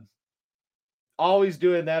always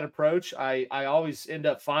doing that approach. I always end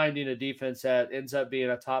up finding a defense that ends up being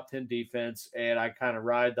a top 10 defense, and I kind of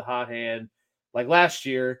ride the hot hand. Like last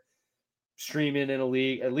year, streaming in a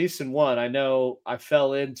league, at least in one, I know I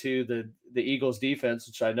fell into the Eagles defense,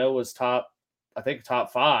 which I know was top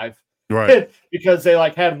 5. Right. Because they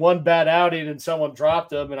like had one bad outing and someone dropped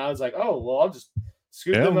them, and I was like, oh well, I'll just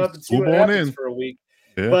scoop them up and see what happens for a week.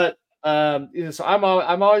 Yeah. But you know, so I'm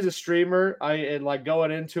always a streamer. And like going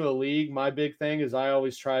into a league, my big thing is I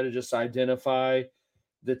always try to just identify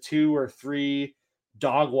the 2 or 3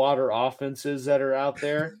 dog water offenses that are out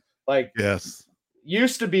there. Like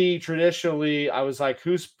used to be traditionally, I was like,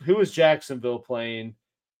 who is Jacksonville playing?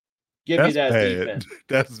 Give me that defense.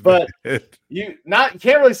 That's but bad. You can't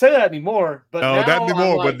really say that anymore. But no, now not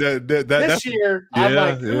anymore. Like, but this year, I'm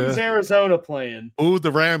like, who's Arizona playing? Who's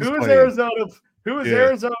the Rams playing? Arizona? Who is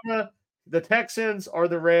Arizona? The Texans or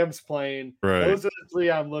the Rams playing? Right. Those are the 3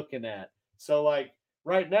 I'm looking at. So like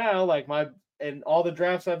right now, like in all the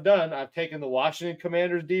drafts I've done, I've taken the Washington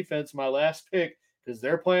Commanders defense, my last pick, because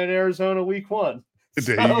they're playing Arizona week 1.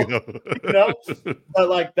 There you go. You know, but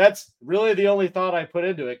like that's really the only thought I put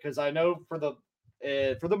into it because I know for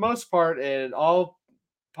the most part and all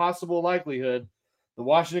possible likelihood, the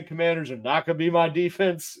Washington Commanders are not going to be my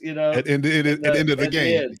defense. You know, at the end of the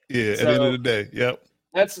game.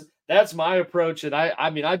 At the that's my approach. And I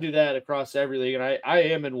mean, I do that across every league. And I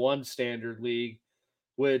am in one standard league,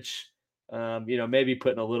 which, maybe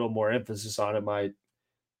putting a little more emphasis on it might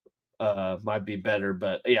be better.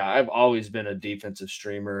 But yeah, I've always been a defensive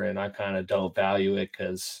streamer, and I kind of don't value it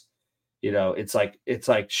because, it's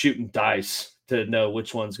like shooting dice to know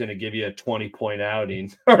which one's going to give you a 20-point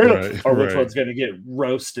outing or which one's going to get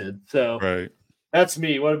roasted. So that's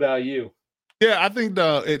me. What about you? Yeah, I think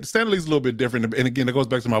the standard league's a little bit different. And again, it goes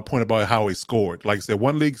back to my point about how he scored. Like I said,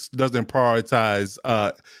 one league doesn't prioritize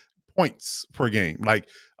points per game. Like,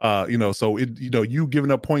 so you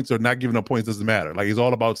giving up points or not giving up points doesn't matter. Like, it's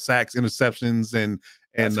all about sacks, interceptions, and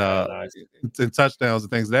touchdowns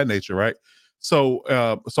and things of that nature, right? So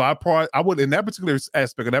I would, in that particular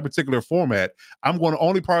aspect, in that particular format, I'm going to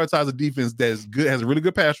only prioritize a defense that is good, has a really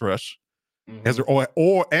good pass rush, has or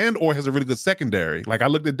has a really good secondary. Like, I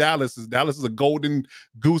looked at Dallas. Dallas is a golden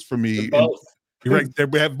goose for me. Both. Right,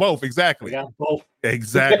 we have both, exactly. We got both.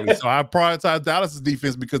 Exactly. So I prioritize Dallas's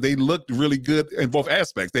defense because they looked really good in both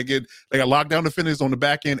aspects. They got lockdown defenders on the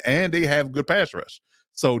back end, and they have good pass rush.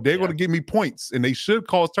 So they're going to give me points, and they should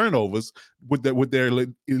cause turnovers with their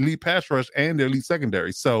elite pass rush and their elite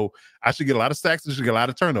secondary. So I should get a lot of sacks and should get a lot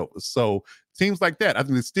of turnovers. So teams like that, I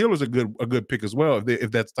think the Steelers are a good pick as well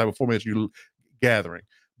if that's the type of format you're gathering.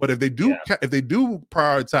 But if they do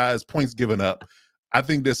prioritize points given up, I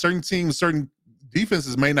think that certain teams, certain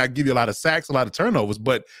defenses may not give you a lot of sacks, a lot of turnovers,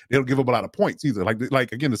 but they don't give up a lot of points either.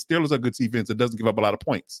 Like again, the Steelers are a good defense that doesn't give up a lot of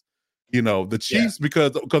points. The Chiefs,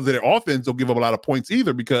 because of their offense, don't give up a lot of points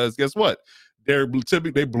either, because guess what? They're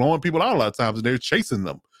blowing people out a lot of times and they're chasing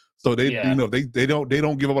them. So they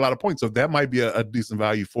don't give up a lot of points. So that might be a decent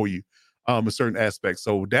value for you in certain aspects.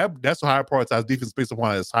 So that's how I prioritize defense based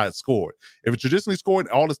upon how it's scored. If it's traditionally scored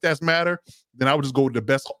and all the stats matter, then I would just go with the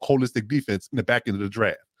best holistic defense in the back end of the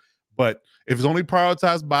draft. But if it's only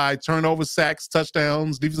prioritized by turnovers, sacks,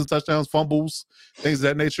 touchdowns, defensive touchdowns, fumbles, things of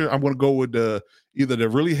that nature, I'm going to go with either the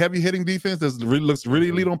really heavy hitting defense that looks really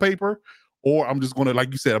elite on paper, or I'm just going to,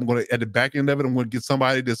 like you said, I'm going to, at the back end of it, I'm going to get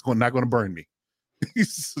somebody that's not going to burn me.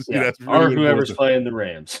 That's really or whoever's playing the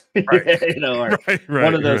Rams. Right.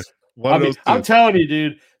 One of those. I'm telling you,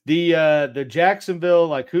 dude. The Jacksonville,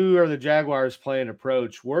 like, who are the Jaguars playing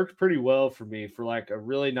approach worked pretty well for me for like a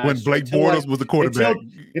really nice. When Blake Bortles was the quarterback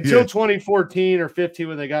until 2014 or 15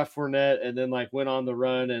 when they got Fournette and then like went on the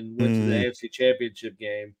run and went to the AFC Championship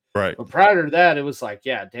game. Right. But prior to that, it was like,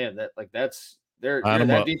 yeah, damn, that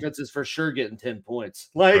defense is for sure getting 10 points.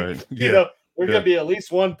 Like, there's gonna be at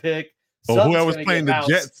least one pick. Whoever was playing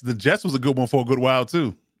the Jets was a good one for a good while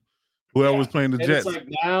too. Whoever was playing the Jets. It's like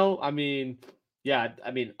now,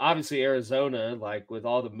 obviously Arizona, like with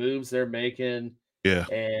all the moves they're making,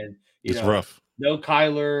 and it's rough. No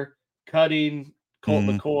Kyler, cutting Colt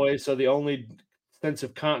McCoy, so the only sense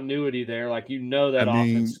of continuity there, like that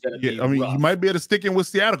offense is going to be rough. You might be able to stick in with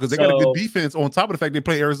Seattle because they got a good defense. On top of the fact they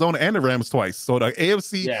play Arizona and the Rams twice, so the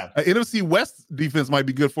NFC West defense might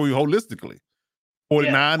be good for you holistically.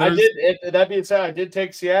 49ers. That being said, I did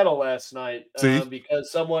take Seattle last night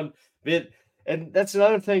because someone did. And that's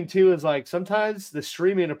another thing too, is like sometimes the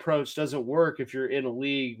streaming approach doesn't work if you're in a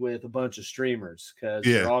league with a bunch of streamers because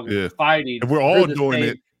you're all fighting. And we're all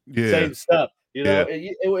doing same stuff.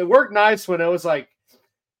 It worked nice when it was like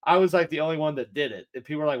I was like the only one that did it. And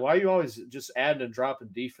people were like, "Why are you always just adding and dropping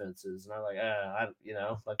defenses?" And I'm like,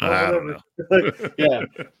 whatever.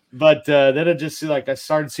 But then it just like I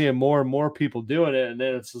started seeing more and more people doing it, and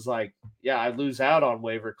then it's just like, I lose out on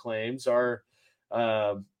waiver claims or,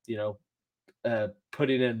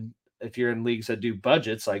 putting in, if you're in leagues that do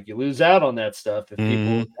budgets, like you lose out on that stuff if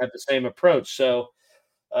people have the same approach. So,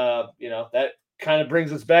 that kind of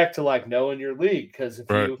brings us back to like knowing your league. Cause if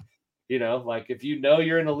if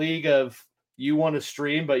you're in a league of you want to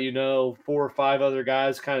stream, but 4 or 5 other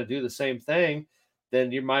guys kind of do the same thing,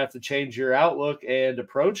 then you might have to change your outlook and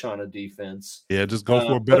approach on a defense. Yeah, just go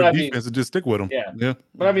for a better defense and just stick with them. Yeah.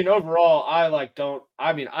 But overall, I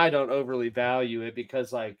don't overly value it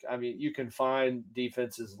because you can find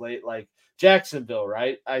defenses late, like Jacksonville,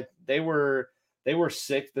 right? They were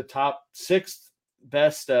the top 6th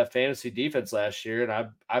best fantasy defense last year, and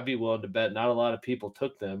I'd be willing to bet not a lot of people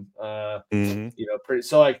took them.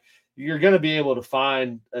 So like you're going to be able to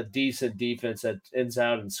find a decent defense that ends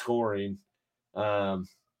out in scoring.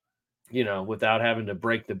 Without having to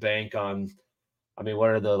break the bank on, what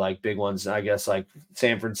are the like big ones? I guess like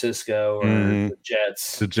San Francisco or the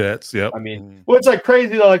Jets. The Jets, yep. It's like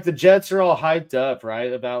crazy though. Like the Jets are all hyped up,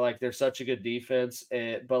 right? About like they're such a good defense,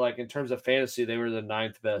 but like in terms of fantasy, they were the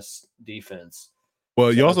 9th best defense.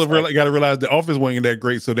 Well, you So also it's got to realize the offense wasn't that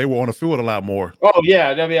great, so they were on the field a lot more. Oh yeah,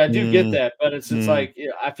 I mean I do get that, but it's like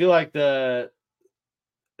I feel like the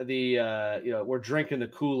we're drinking the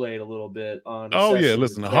Kool-Aid a little bit on. Oh yeah, especially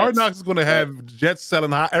listen, the Hard Jets, Knocks is going to but- have Jets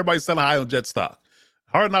selling high. Everybody's selling high on Jet stock.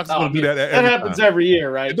 Hard Knocks is No, going to do that. that Every happens time. every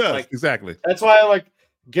year, right? It does Like, exactly. that's why I like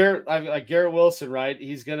Garrett. I like Garrett Wilson, right?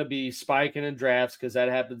 He's going to be spiking in drafts because that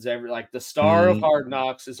happens the star of Hard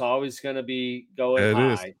Knocks is always going to be going It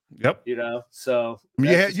high. is. Yep. So I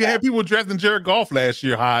mean, you had people drafting Jared Goff last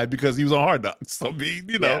year high because he was on Hard Knocks. So I mean,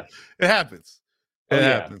 it happens. It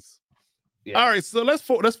happens. Yeah. All right, so let's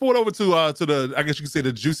forward over to the, I guess you could say,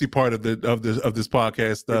 the juicy part of this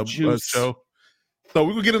podcast show. So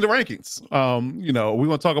we're gonna get into rankings. We're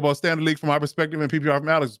gonna talk about standard league from our perspective and PPR from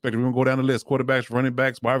Alex's perspective. We're gonna go down the list: quarterbacks, running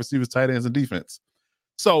backs, wide receivers, tight ends, and defense.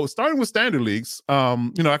 So starting with standard leagues, I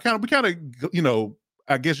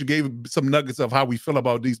guess you gave some nuggets of how we feel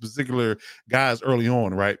about these particular guys early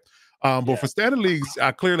on, right? But for standard leagues,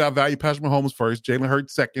 I value Patrick Mahomes first, Jalen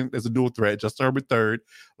Hurts second as a dual threat, Justin Herbert third,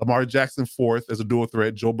 Lamar Jackson fourth as a dual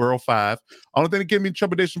threat, Joe Burrow 5. Only thing that gives me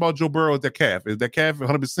trepidation about Joe Burrow is that calf. Is that calf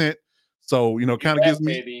 100%? So kind of gives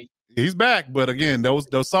me he's back, but again, those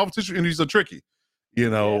soft tissue injuries are tricky.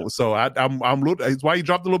 So I'm it's why he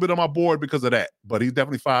dropped a little bit on my board because of that. But he's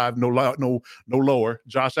definitely 5, no lower.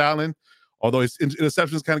 Josh Allen, although his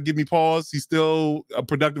interceptions kind of give me pause, he's still a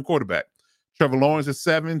productive quarterback. Trevor Lawrence at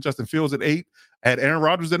 7, Justin Fields at 8, I had Aaron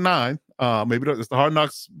Rodgers at 9. Maybe it's the Hard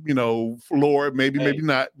Knocks, floor, maybe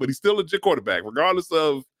not, but he's still a legit quarterback, regardless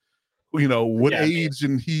of what age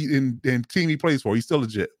and team he plays for. He's still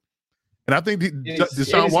legit. And I think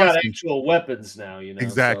Deshaun Watson got actual weapons now,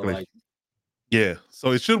 Exactly.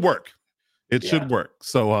 So it should work. It should work.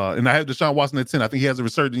 So, and I have Deshaun Watson at 10. I think he has a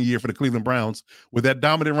resurgent year for the Cleveland Browns with that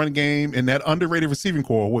dominant running game and that underrated receiving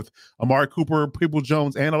core with Amari Cooper,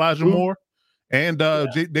 Peoples-Jones, and Elijah Moore, and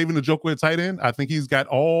David Njoku at tight end. I think he's got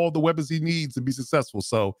all the weapons he needs to be successful.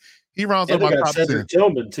 So he rounds up my top 10.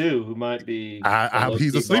 Tillman too, who might be.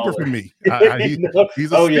 He's a sleeper for me. He's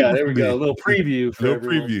a sleeper there we go. A little preview. For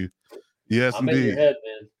everyone. Preview. Yes, I'm indeed. in your head,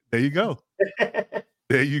 man. There you go.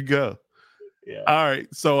 There you go. Yeah. All right.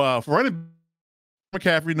 So for running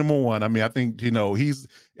McCaffrey, number 1. I mean, I think he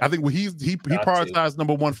prioritized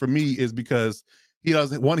number 1 for me is because he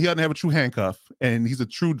doesn't have a true handcuff, and he's a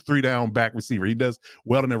true 3-down back receiver. He does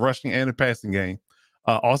well in the rushing and the passing game.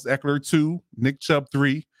 Austin Eckler 2, Nick Chubb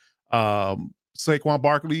 3, Saquon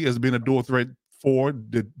Barkley has been a dual threat 4,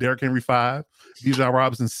 Derrick Henry 5, Bijan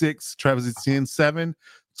Robinson 6, Travis Etienne 7,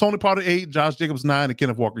 Tony Pollard 8, Josh Jacobs 9, and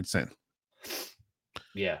Kenneth Walker 10.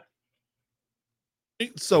 Yeah.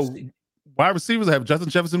 So wide receivers, I have Justin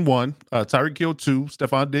Jefferson 1, Tyreek Hill 2,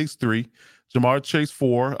 Stephon Diggs 3, Jamar Chase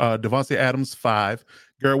 4, Devontae Adams 5,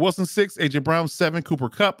 Garrett Wilson 6, AJ Brown 7, Cooper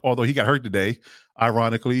Kupp, although he got hurt today.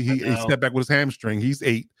 Ironically, he stepped back with his hamstring. He's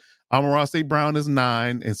 8. Amon-Ra St. Brown is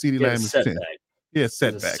 9, and CeeDee Lamb is 10. Yeah,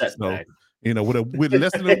 setback. So with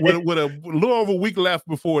a little over a week left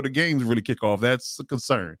before the games really kick off, that's a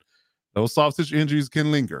concern. Those soft tissue injuries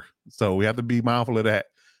can linger, so we have to be mindful of that.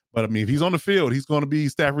 But I mean, if he's on the field, he's going to be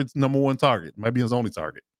Stafford's number 1 target. Might be his only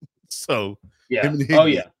target. So yeah.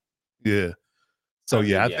 Yeah. So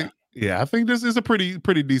I think this is a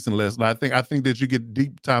pretty decent list. And I think that you get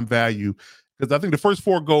deep time value because I think the first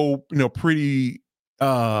 4 go pretty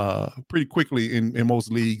quickly in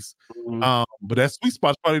most leagues. Mm-hmm. But that sweet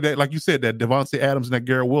spot's probably that, like you said, that Devontae Adams and that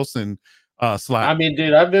Garrett Wilson slot. I mean,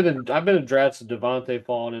 dude, I've been in drafts of Devontae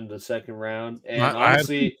falling into the second round, and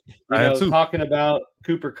honestly, talking about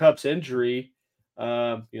Cooper Kupp's injury,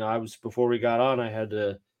 I was before we got on, I had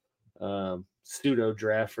to pseudo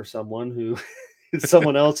draft for someone who is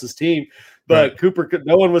someone else's team, but right.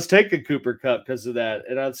 No one was taking Cooper Kupp because of that,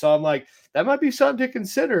 and so I'm like, that might be something to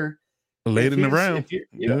consider late in the round.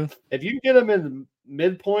 If you get him in the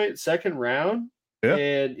midpoint second round. Yeah.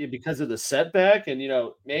 And because of the setback, and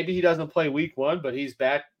maybe he doesn't play week 1, but he's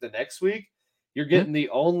back the next week. You're getting the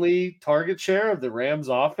only target share of the Rams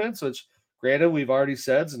offense, which, granted, we've already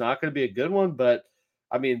said is not going to be a good one. But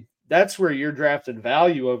I mean, that's where you're drafting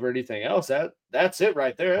value over anything else. That's it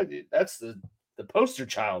right there. That's the poster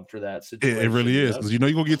child for that situation. It really is, because you're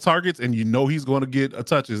going to get targets, and he's going to get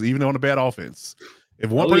touches, even on a bad offense.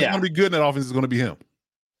 If one person's going to be good in that offense, it's going to be him.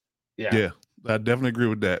 Yeah, I definitely agree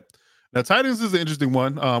with that. Now, tight ends is an interesting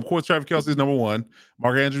one. Of course, Travis Kelce is number 1,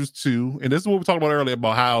 Mark Andrews 2, and this is what we talked about earlier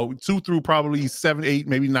about how 2 through probably 7, 8,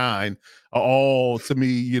 maybe 9 are all, to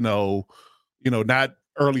me, not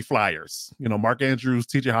early flyers. Mark Andrews,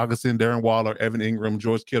 T.J. Hockenson, Darren Waller, Evan Ingram,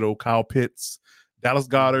 George Kittle, Kyle Pitts, Dallas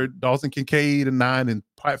Goedert, Dawson Kincaid at 9, and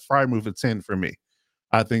Pat Freiermuth at 10 for me.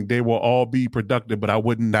 I think they will all be productive, but I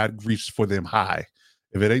would not reach for them high.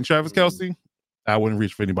 If it ain't Travis Kelce, I wouldn't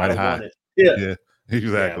reach for anybody high. Yeah,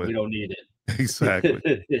 exactly. Yeah, we don't need it. Exactly.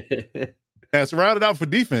 And so rounded out for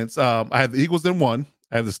defense, I have the Eagles in 1.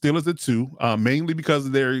 I have the Steelers at 2, mainly because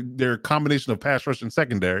of their combination of pass rush and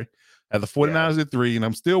secondary. I have the 49ers at 3, and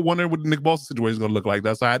I'm still wondering what the Nick Bosa situation is going to look like.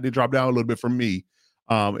 That's why I did drop down a little bit for me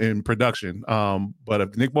in production. But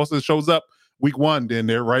if Nick Bosa shows up week 1, then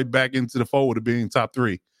they're right back into the fold of being top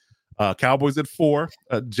 3. Cowboys at 4,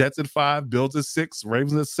 Jets at 5, Bills at 6,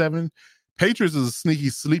 Ravens at 7. Patriots is a sneaky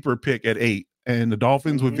sleeper pick at 8, and the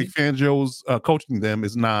Dolphins with Vic Fangio's coaching them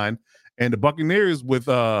is 9, and the Buccaneers with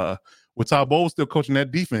Todd Bowles still coaching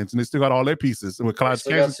that defense, and they still got all their pieces. And with Clyde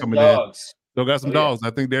Scanlon coming in, still got some dogs. I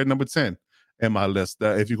think they're number 10 in my list.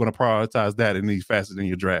 If you're going to prioritize that and need faster than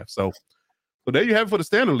your draft, so there you have it for the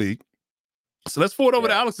standard league. So let's forward over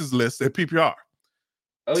to Alex's list at PPR.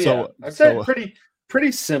 I'd say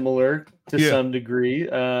pretty similar to some degree.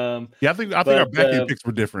 I think our back end picks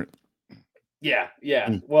were different. Yeah.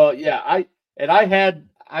 Well,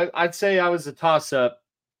 I'd say I was a toss up.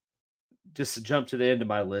 Just to jump to the end of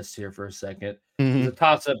my list here for a second, it was a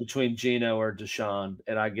toss up between Geno or Deshaun,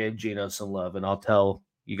 and I gave Geno some love, and I'll tell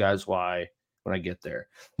you guys why when I get there.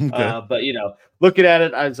 Okay. But looking at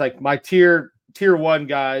it, I was like, my tier 1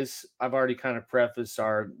 guys, I've already kind of prefaced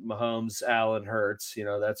are Mahomes, Allen, Hurts.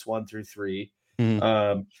 That's 1 through 3.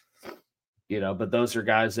 But those are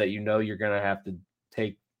guys that you're going to have to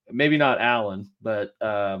take. Maybe not Allen, but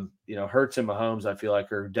Hurts and Mahomes, I feel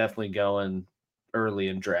like are definitely going early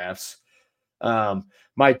in drafts.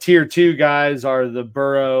 My tier 2 guys are the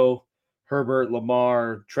Burrow, Herbert,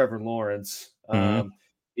 Lamar, Trevor Lawrence. I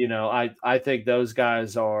think those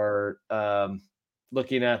guys are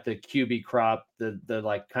looking at the QB crop, the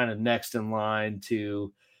like kind of next in line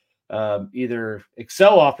to either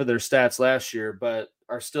excel off of their stats last year, but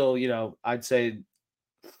are still, I'd say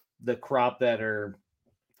the crop that are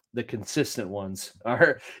the consistent ones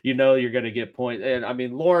are, you're going to get points. And I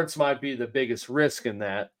mean, Lawrence might be the biggest risk in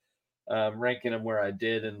that. Ranking him where I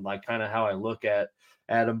did and like kind of how I look at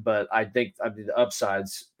him, but I think the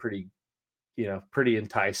upside's pretty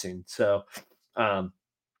enticing. So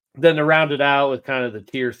then to round it out with kind of the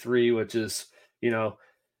tier 3, which is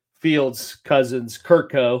Fields, Cousins,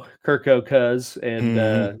 Kirko Cuz,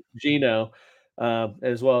 and Geno,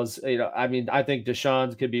 as well as I think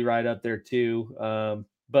Deshaun could be right up there too.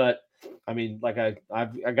 But I mean, like I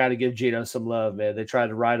got to give Geno some love, man. They tried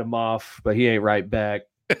to write him off, but he ain't right back.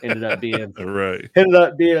 Ended up being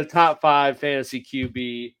a top 5 fantasy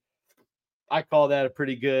QB. I call that a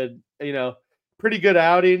pretty good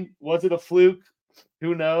outing. Was it a fluke?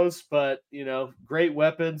 Who knows? But great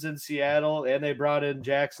weapons in Seattle, and they brought in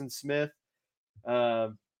Jackson Smith.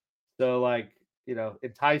 So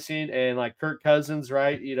enticing, and like Kirk Cousins,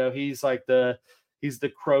 right? He's like he's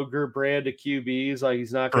the Kroger brand of QBs. Like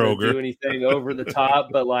he's not going to do anything over the top,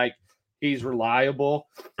 but like he's reliable.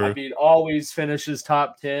 I mean, always finishes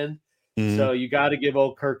top 10. So you got to give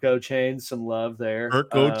old Kirko Chains some love there.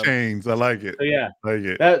 Kirko Chains, I like it. So yeah, I like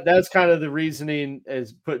it. That's kind of the reasoning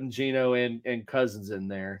is putting Geno and Cousins in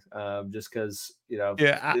there, just because I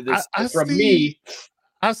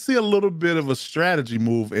see a little bit of a strategy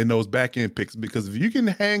move in those back end picks, because if you can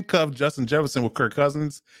handcuff Justin Jefferson with Kirk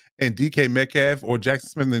Cousins and DK Metcalf or Jackson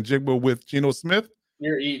Smith and Jigba with Geno Smith,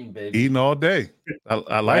 you're eating, baby. Eating all day.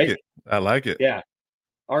 I like it. I like it. Yeah.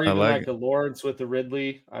 Or even like the Lawrence with the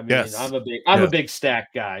Ridley. I mean, I'm a big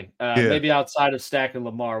stack guy. Maybe outside of stacking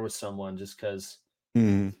Lamar with someone, just because. I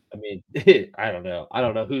mean, I don't know. I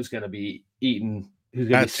don't know who's going to be eating. Who's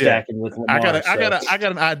going to be stacking with Lamar? I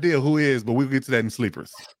got an idea who is, but we'll get to that in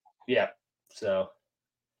sleepers. Yeah. So,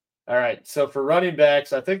 all right. So for running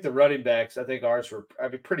backs, I think ours were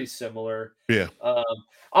pretty similar. Yeah.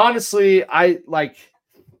 Honestly, I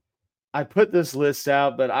put this list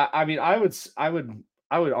out, but I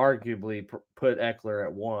would arguably put Eckler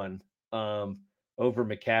at 1 over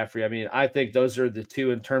McCaffrey. I mean, I think those are the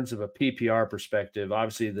 2 in terms of a PPR perspective.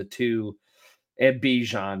 Obviously, the 2 and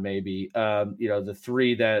Bijan maybe, the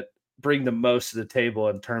 3 that bring the most to the table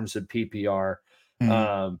in terms of PPR.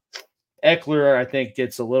 Eckler, I think,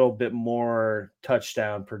 gets a little bit more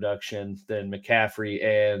touchdown production than McCaffrey,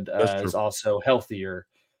 and is also healthier.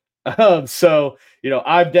 So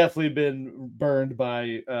I've definitely been burned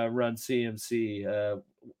by Run CMC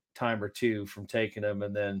time or 2 from taking him,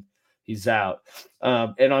 and he's out.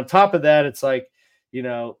 And on top of that, it's like,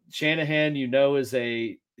 Shanahan,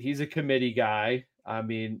 he's a committee guy. I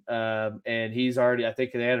mean, and he's already, I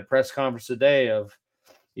think they had a press conference today of,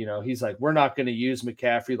 he's like, we're not going to use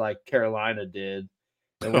McCaffrey like Carolina did,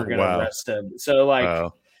 and we're going to rest him. So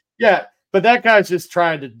but that guy's just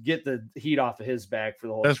trying to get the heat off of his back for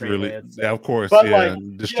the whole. That's Trey really, Lance. yeah, of course, But yeah,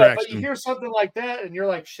 distraction. but you hear something like that, and you're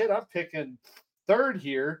like, shit, I'm picking third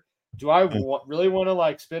here. Do I really want to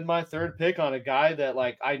like spend my third pick on a guy that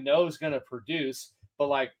like I know is going to produce, but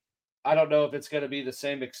like I don't know if it's going to be the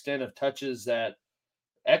same extent of touches that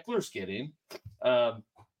Eckler's getting.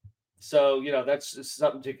 So that's just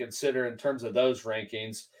something to consider in terms of those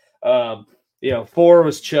rankings. 4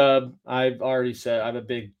 was Chubb. I've already said I'm a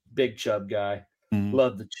big Chubb guy.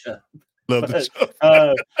 Love the Chubb. Love the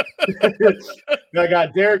Chubb. I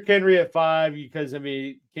got Derrick Henry at 5 because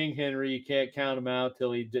King Henry, you can't count him out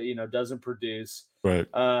till he doesn't produce. Right.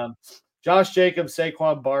 Josh Jacobs,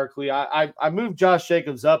 Saquon Barkley. I moved Josh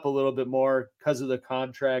Jacobs up a little bit more because of the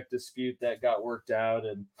contract dispute that got worked out,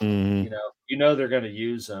 and they're going to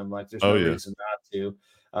use him. Like there's no reason not to.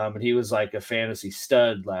 And he was like a fantasy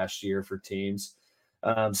stud last year for teams.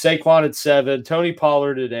 Saquon at 7, Tony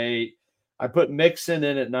Pollard at 8. I put Mixon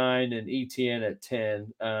in at 9 and ETN at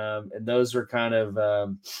 10. And those are kind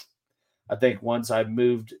of, I think once I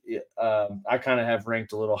moved, I kind of have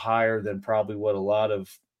ranked a little higher than probably what a lot of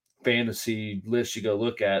fantasy lists you go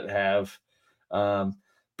look at have.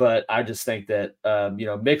 But I just think that,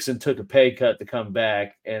 Mixon took a pay cut to come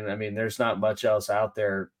back. And there's not much else out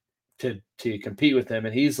there to compete with him.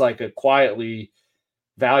 And he's like a quietly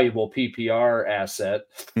valuable PPR asset.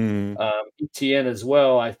 ETN as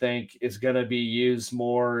well, I think, is going to be used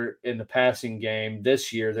more in the passing game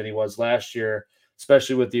this year than he was last year,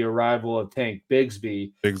 especially with the arrival of Tank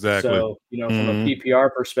Bigsby. Exactly. So, from a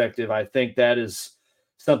PPR perspective, I think that is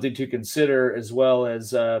something to consider, as well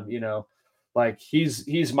as, like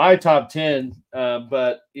he's my top 10,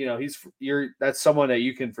 but that's someone that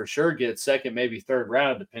you can for sure get second, maybe third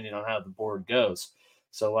round, depending on how the board goes.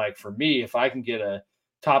 So like for me, if I can get a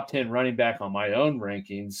top 10 running back on my own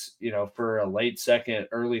rankings, for a late second,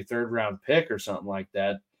 early third round pick or something like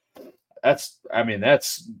that, that's a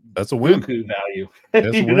win value. That's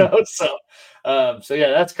a win. So yeah,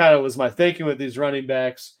 that's kind of was my thinking with these running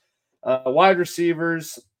backs. Wide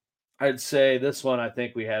receivers, I'd say this one, I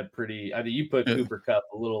think we had you put Cooper Kupp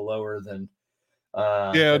a little lower than.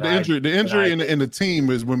 The injury in the team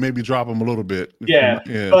is when maybe drop him a little bit.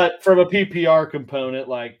 But from a PPR component,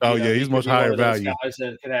 like he's much higher value. Guys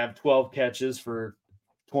that could have 12 catches for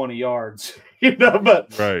 20 yards,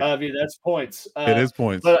 but right. That's points. It is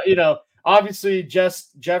points. But obviously,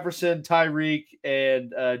 just Jefferson, Tyreek,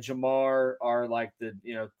 and Jamar are like the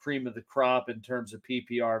cream of the crop in terms of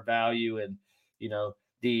PPR value, and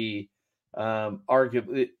the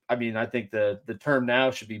arguably, I think the term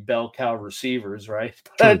now should be bell cow receivers, right?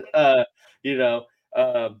 But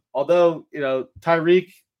although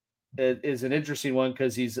Tyreek is an interesting one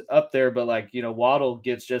because he's up there, but Waddle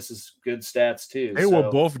gets just as good stats too. They were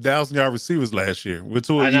both 1,000-yard receivers last year with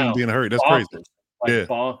Tua even being hurt. That's bonkers. crazy.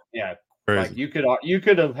 Crazy. Like you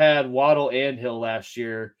could have had Waddle and Hill last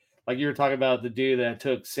year. Like you were talking about the dude that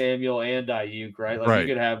took Samuel and Ayuk, right? Like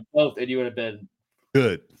you could have both, and you would have been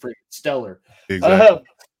good, freaking stellar. Exactly.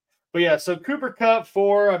 But yeah, so Cooper Kupp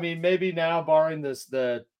 4. Maybe now barring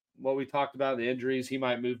what we talked about, the injuries, he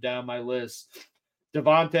might move down my list.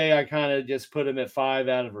 Devontae, I kind of just put him at 5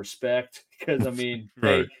 out of respect because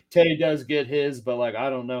right. Tay does get his, but I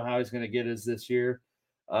don't know how he's going to get his this year.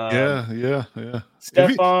 Yeah.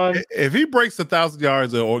 Stephon, if he breaks 1,000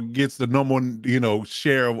 yards or gets the normal,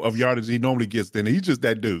 share of yardage he normally gets, then he's just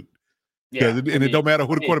that dude. Yeah, and it don't matter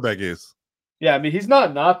who the quarterback is. Yeah, he's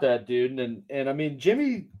not that dude, and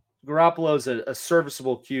Jimmy Garoppolo's a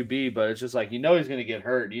serviceable QB, but it's just he's going to get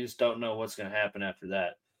hurt. And you just don't know what's going to happen after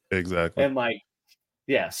that. Exactly. And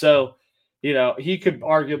so he could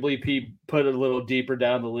arguably be put a little deeper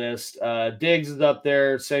down the list. Diggs is up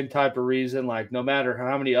there, same type of reason. No matter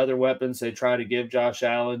how many other weapons they try to give Josh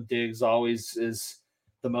Allen, Diggs always is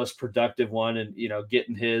the most productive one, and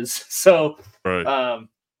getting his. So, right.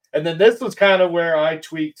 And then this was kind of where I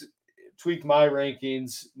tweaked my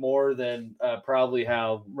rankings more than probably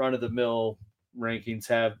how run-of-the-mill rankings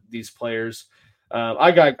have these players.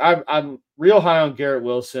 I'm real high on Garrett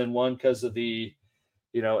Wilson, one because of the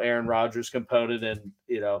Aaron Rodgers component, and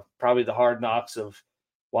probably the hard knocks of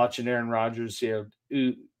watching Aaron Rodgers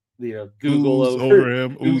Google over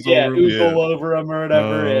him, over him or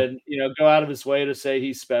whatever, and go out of his way to say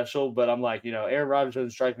he's special. But I'm like, Aaron Rodgers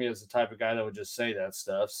doesn't strike me as the type of guy that would just say that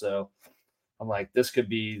stuff. So I'm like, this could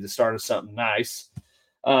be the start of something nice.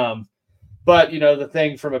 But the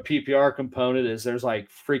thing from a PPR component is there's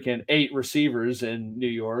freaking 8 receivers in New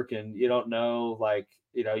York, and you don't know,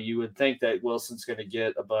 you would think that Wilson's going to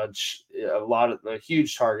get a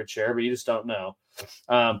huge target share, but you just don't know.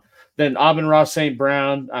 Then Amon-Ra St.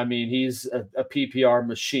 Brown, he's a PPR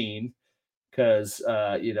machine. because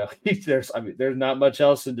there's not much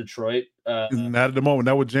else in Detroit. Not at the moment.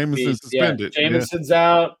 Not with Jameson suspended. Jameson's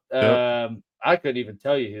out. Yep. I couldn't even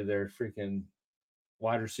tell you who their freaking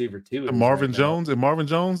wide receiver 2 is. Marvin Jones, and Marvin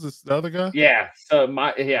Jones is the other guy. Yeah. So and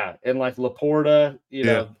like Laporta,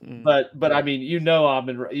 but I mean,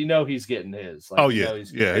 he's getting his. Like,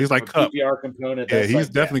 he's like Cup. PPR component. Yeah, he's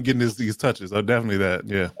definitely getting these touches. Oh, definitely that.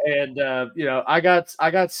 Yeah. And I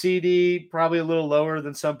got CD probably a little lower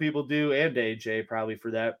than some people do, and AJ probably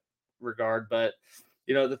for that regard. But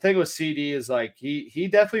the thing with CD is like he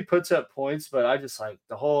definitely puts up points, but I just like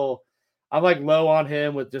I'm like low on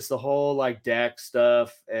him with just the whole like Dak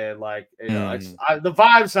stuff, and like the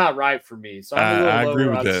vibe's not right for me. So I'm a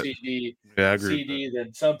little lower on CD. Yeah, I agree CD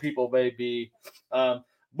than some people may be.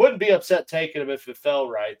 Wouldn't be upset taking him if it fell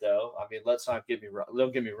right, though. I mean, don't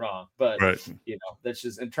get me wrong, but that's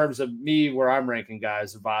just in terms of me where I'm ranking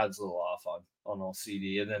guys, the vibe's a little off on all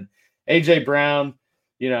CD. And then AJ Brown,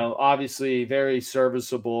 obviously very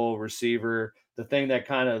serviceable receiver. The thing that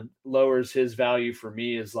kind of lowers his value for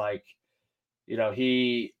me is like,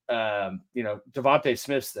 Devontae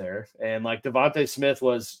Smith's there, and like Devontae Smith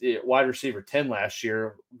was wide receiver 10 last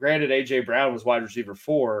year. Granted, AJ Brown was wide receiver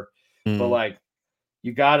 4, but like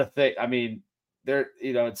you got to think. I mean, there,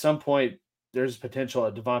 at some point there's potential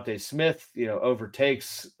that Devontae Smith,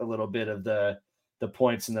 overtakes a little bit of the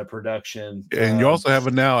points in the production. And you also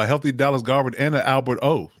have now a healthy Dallas Goedert and an Albert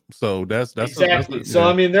O. So that's exactly. So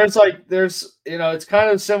I mean, there's it's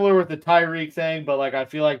kind of similar with the Tyreek thing, but like I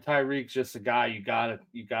feel like Tyreek's just a guy you gotta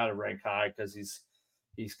rank high because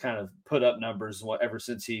he's kind of put up numbers ever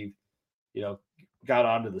since he got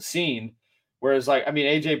onto the scene. Whereas like I mean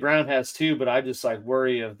AJ Brown has too, but I just like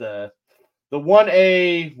worry of the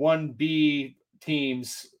 1A, 1B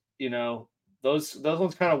teams. Those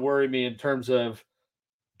ones kind of worry me in terms of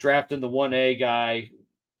drafting the 1A guy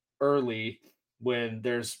early when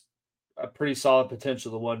there's a pretty solid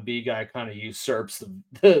potential the 1B guy kind of usurps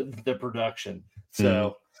the production.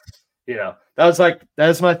 So,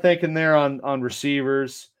 that's my thinking there on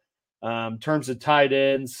receivers. In terms of tight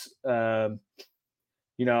ends, I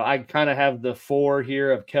kind of have the 4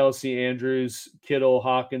 here of Kelsey, Andrews, Kittle,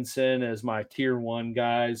 Hawkinson as my tier 1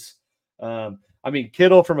 guys. I mean,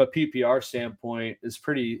 Kittle from a PPR standpoint is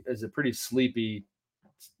a pretty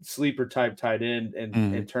sleeper type tight end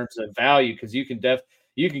in terms of value because you can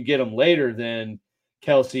get him later than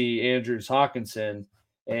Kelsey, Andrews, Hawkinson,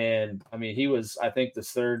 and I mean he was I think the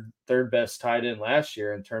third best tight end last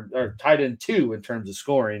year or tight end 2 in terms of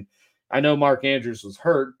scoring. I know Mark Andrews was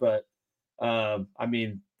hurt, but I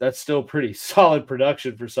mean that's still pretty solid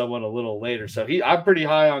production for someone a little later. So I'm pretty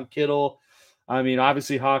high on Kittle. I mean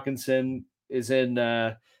obviously Hawkinson is in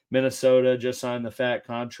Minnesota, just signed the fat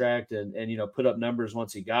contract and put up numbers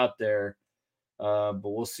once he got there. But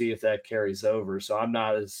we'll see if that carries over. So I'm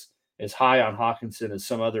not as high on Hawkinson as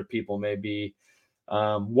some other people may be.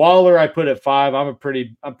 Waller, I put at 5. I'm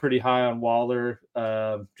pretty high on Waller,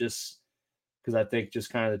 just because I think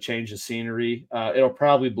just kind of the change of scenery. It'll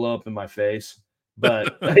probably blow up in my face,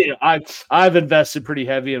 but I've invested pretty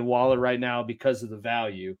heavy in Waller right now because of the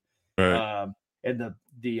value. Right. And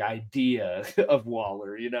the idea of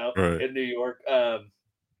Waller, right. in New York.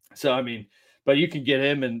 So I mean, but you can get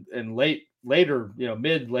him in later,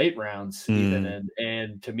 mid-late rounds even,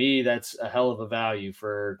 and to me that's a hell of a value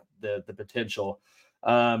for the potential.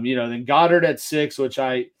 Then Goddard at 6, which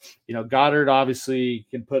Goddard obviously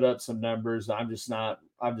can put up some numbers. I'm just not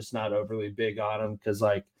overly big on him because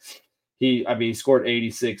like he scored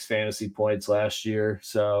 86 fantasy points last year,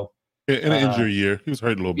 so. In an injury year, he was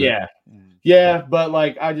hurt a little bit. Yeah, but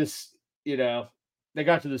like I just, they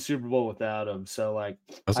got to the Super Bowl without him, so like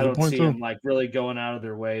I don't see them like really going out of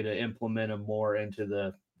their way to implement him more into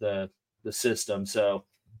the system. So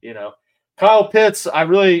Kyle Pitts, I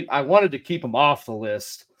wanted to keep him off the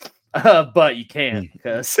list, but you can't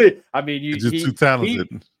because I mean he's just too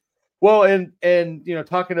talented. Well, and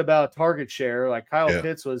talking about target share, like Kyle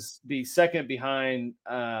Pitts was the second behind,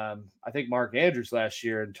 I think Mark Andrews last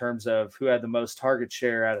year in terms of who had the most target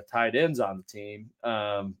share out of tight ends on the team,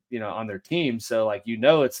 on their team. So like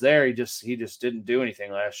it's there. He just didn't do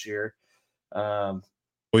anything last year. Well,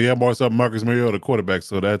 yeah, Marcus Mariota, quarterback,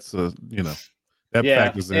 so that's that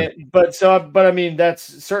factors in. But I mean that's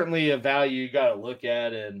certainly a value you got to look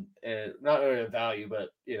at, and not really a value, but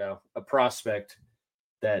a prospect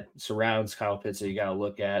that surrounds Kyle Pitts that you got to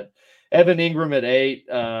look at. Evan Ingram at 8.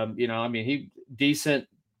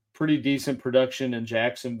 Pretty decent production in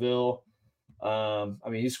Jacksonville.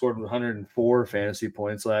 He scored 104 fantasy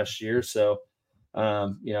points last year. So,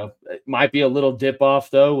 it might be a little dip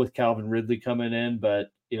off though with Calvin Ridley coming in,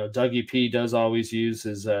 but Dougie P does always use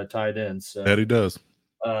his tight ends. So that he does.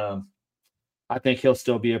 I think he'll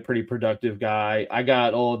still be a pretty productive guy. I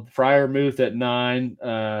got old Freiermuth at 9.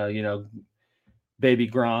 Baby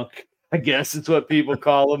Gronk, I guess is what people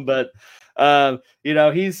call him, but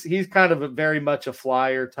he's kind of very much a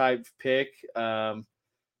flyer type pick.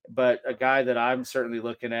 But a guy that I'm certainly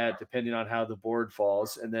looking at, depending on how the board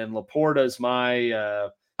falls. And then Laporta is my.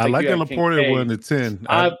 I like that Laporta one at 10.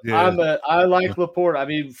 I like Laporta. I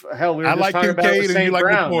mean, hell, we were just talking about with St.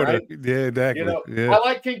 Brown, right? Yeah, exactly. I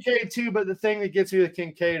like Kincaid too, but the thing that gets me with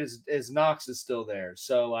Kincaid is Knox is still there.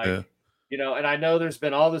 So and I know there's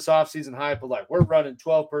been all this offseason hype of like we're running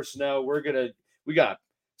 12 personnel. We got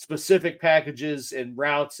specific packages and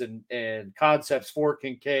routes and concepts for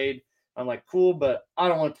Kincaid. I'm like, cool, but I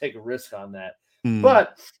don't want to take a risk on that.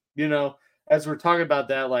 But, as we're talking about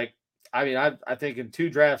that, like, I mean, I think in 2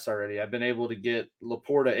 drafts already, I've been able to get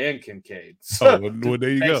Laporta and Kincaid. So, well, there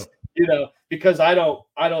you go. Because I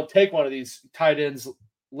don't take one of these tight ends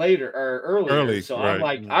later or earlier. So right. I'm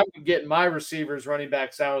like, I'm getting my receivers, running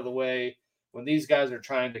backs out of the way when these guys are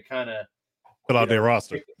trying to kind of fill out their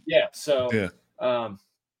roster. Yeah. So,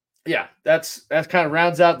 that's kind of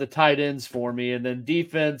rounds out the tight ends for me. And then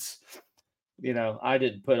defense, I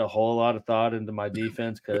didn't put a whole lot of thought into my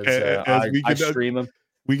defense because I stream them.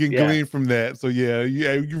 We can glean from that. So you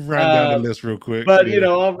round down the list real quick. But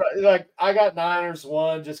I got Niners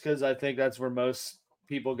 1 just because I think that's where most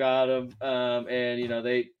people got them. And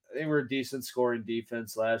they were a decent scoring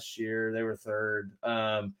defense last year. They were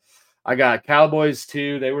 3rd. I got Cowboys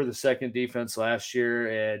 2. They were the 2nd defense last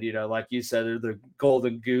year. And, like you said, they're the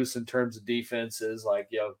golden goose in terms of defenses,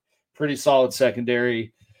 pretty solid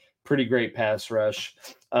secondary, pretty great pass rush.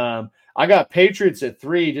 I got Patriots at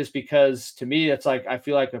 3 just because to me, it's like, I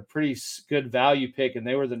feel like a pretty good value pick. And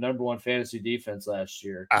they were the number 1 fantasy defense last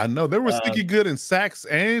year. I know they were sneaky good in sacks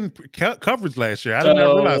and coverage last year. I did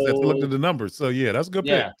not realize that. I looked at the numbers. So that's a good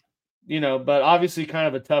pick. But obviously kind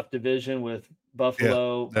of a tough division with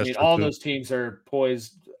Buffalo. I mean, all those teams are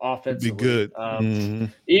poised offensively. Be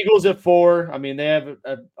good. Eagles at 4. I mean, they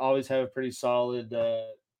always have a pretty solid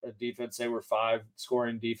defense. They were 5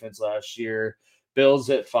 scoring defense last year. Bills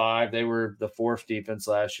at 5. They were the 4th defense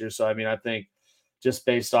last year. So, I mean, I think just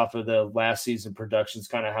based off of the last season production is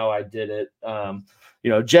kind of how I did it.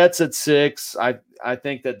 Jets at 6. I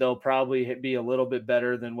think that they'll probably be a little bit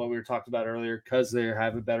better than what we were talking about earlier because they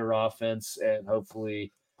have a better offense and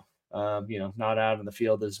hopefully not out in the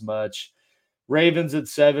field as much. Ravens at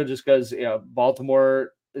 7, just because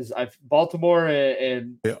Baltimore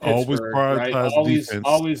and always right?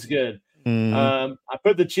 Always good. I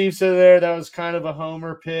put the Chiefs in there. That was kind of a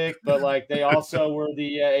homer pick, but they also were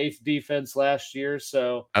the 8th defense last year.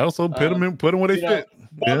 So I also put them where they fit.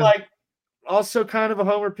 But also kind of a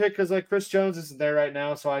homer pick because Chris Jones isn't there right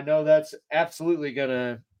now, so I know that's absolutely going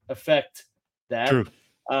to affect that. True.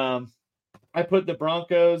 I put the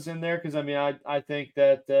Broncos in there because I think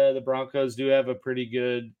that the Broncos do have a pretty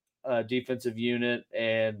good defensive unit,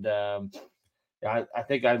 and I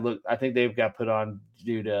think they've got put on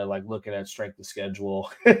due to looking at strength of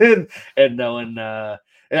schedule and knowing.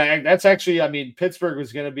 And that's actually, Pittsburgh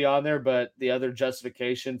was going to be on there, but the other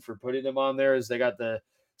justification for putting them on there is they got the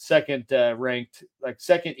second ranked,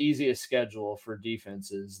 second easiest schedule for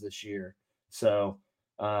defenses this year. So,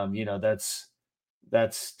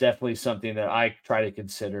 that's definitely something that I try to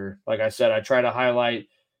consider. Like I said, I try to highlight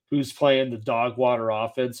who's playing the dog water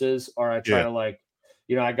offenses, or I try to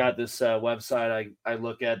I got this website I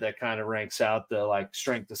look at that kind of ranks out the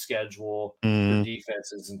strength of schedule for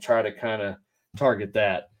defenses and try to kind of target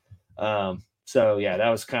that. So that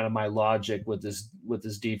was kind of my logic with this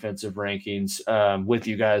defensive rankings, with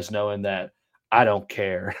you guys knowing that I don't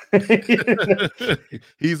care.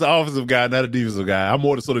 He's the offensive guy, not a defensive guy. I'm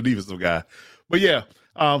more the sort of defensive guy. But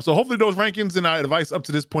so hopefully those rankings and our advice up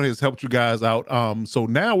to this point has helped you guys out. So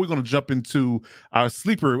now we're going to jump into our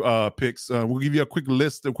sleeper picks. We'll give you a quick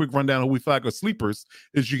rundown of who we feel like are sleepers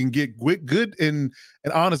that you can get good and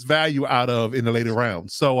honest value out of in the later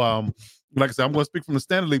rounds. So like I said, I'm going to speak from the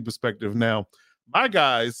standard league perspective. Now, my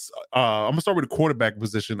guys, I'm going to start with the quarterback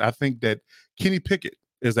position. I think that Kenny Pickett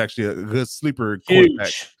is actually a good sleeper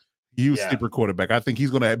quarterback. Huge sleeper quarterback. I think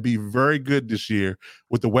he's going to be very good this year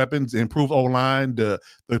with the weapons, improved O-line, the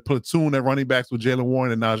platoon at running backs with Jaylen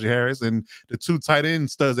Warren and Najee Harris, and the 2 tight end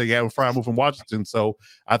studs they got with Freiermuth from Washington. So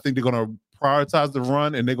I think they're going to prioritize the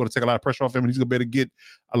run, and they're going to take a lot of pressure off him, and he's going to be able to get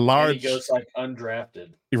a large. And he goes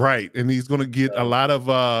undrafted, right? And he's going to get a lot of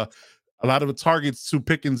the targets to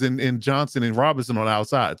Pickens and Johnson and Robinson on the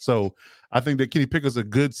outside. So I think that Kenny Pickett's a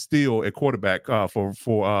good steal at quarterback for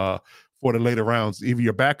for the later rounds. Either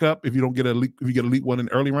your backup, if you don't get if you get elite one in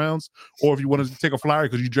early rounds, or if you want to take a flyer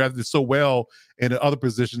because you drafted so well in the other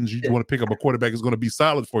positions, you want to pick up a quarterback who's going to be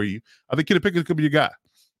solid for you. I think Kenny Pickett could be your guy.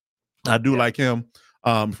 I do like him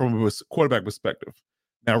from a quarterback perspective.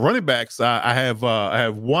 Now, running backs, I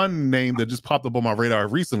have one name that just popped up on my radar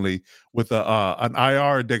recently with an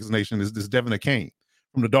IR designation. Is this Devin Achane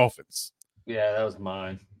from the Dolphins? Yeah, that was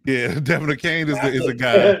mine. Yeah, Devin Achane is a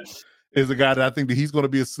guy. Is a guy that I think that he's going to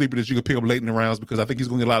be a sleeper that you can pick up late in the rounds because I think he's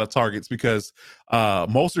going to get a lot of targets because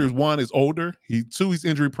Mostert, one, is older. Two, he's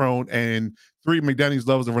injury prone, and three, McDaniels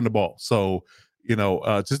loves to run the ball. So,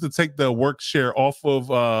 just to take the work share off of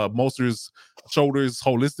Mostert's shoulders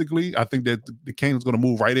holistically, I think that the Kane is going to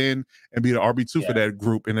move right in and be the RB2 for that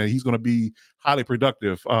group, and then he's going to be highly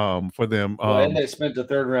productive for them. And they spent the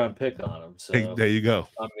 3rd round pick on him. So there you go.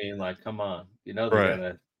 I mean, like, come on,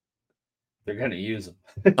 they're gonna use him.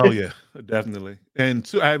 Oh yeah, definitely. And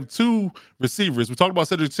I have 2 receivers. We talked about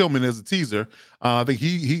Cedric Tillman as a teaser. I think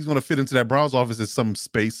he's going to fit into that Browns office in some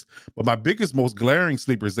space. But my biggest, most glaring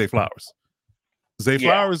sleeper is Zay Flowers. Zay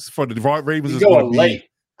Flowers for the Ravens is going to be late.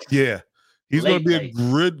 Yeah, he's going to be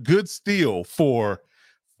a good steal for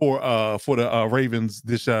the Ravens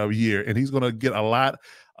this year, and he's going to get a lot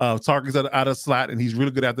of targets out of slot, and he's really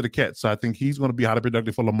good after the catch. So I think he's going to be highly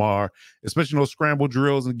productive for Lamar, especially those scramble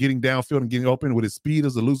drills and getting downfield and getting open with his speed,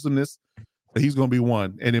 his elusiveness. So he's going to be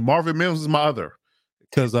one. And then Marvin Mims is my other.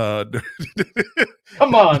 Because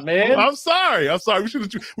come on, man. I'm sorry.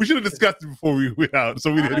 We should have discussed it before we went out,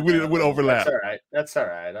 so we didn't overlap. That's all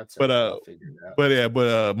right.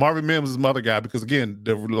 But Marvin Mims is my other guy because again,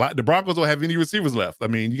 the Broncos don't have any receivers left. I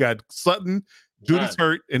mean, you got Sutton, Judy's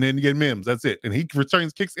hurt, and then you get Mims. That's it. And he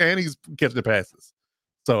returns kicks and he's catching the passes.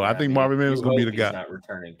 So I think Marvin Mims is going to be the guy. He's not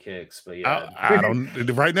returning kicks, but yeah, I don't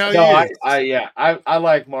right now. No, I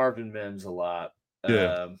like Marvin Mims a lot.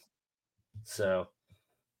 Yeah. So.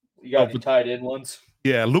 You got any tight end ones?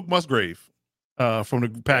 Yeah, Luke Musgrave from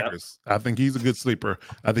the Packers. Yep. I think he's a good sleeper.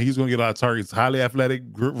 I think he's going to get a lot of targets. Highly athletic,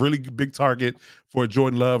 really big target for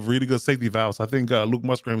Jordan Love, really good safety valve. So I think Luke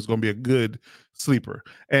Musgrave is going to be a good sleeper.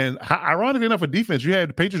 And ironically enough, for defense, you had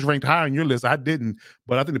the Patriots ranked high on your list. I didn't,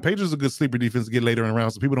 but I think the Patriots are a good sleeper defense to get later in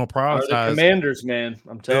rounds, so people don't prioritize. The Commanders, man.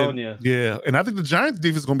 I'm telling you. Yeah, and I think the Giants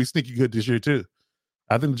defense is going to be sneaky good this year too.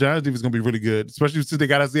 I think the Giants defense is going to be really good, especially since they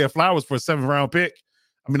got Isaiah Flowers for a 7th-round pick.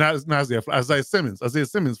 I mean, not Isaiah Simmons. Isaiah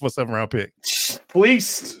Simmons for a 7th-round pick.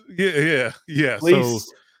 Please. Yeah. Please.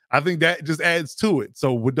 So I think that just adds to it.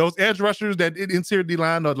 So with those edge rushers, that interior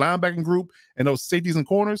D-line, the linebacking group, and those safeties and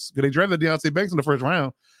corners, because they drafted Deontay Banks in the 1st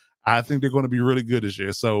round, I think they're going to be really good this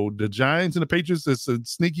year. So the Giants and the Patriots is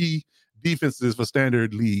sneaky defenses for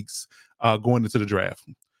standard leagues going into the draft.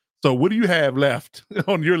 So what do you have left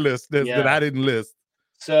on your list that I didn't list?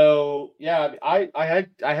 So yeah, I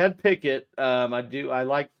had Pickett. I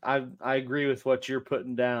agree with what you're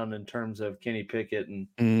putting down in terms of Kenny Pickett, and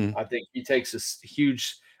I think he takes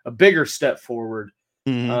a bigger step forward.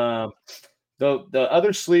 The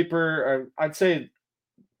other sleeper, I'd say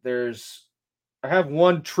I have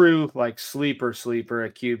one true like sleeper at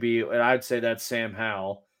QB, and I'd say that's Sam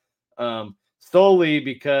Howell. Solely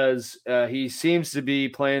because he seems to be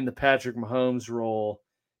playing the Patrick Mahomes role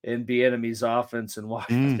in Bieniemy's offense and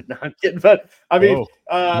Washington. Not kidding, but I mean,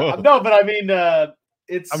 no, but I mean,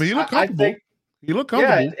 it's. I mean, he looked comfortable. He looked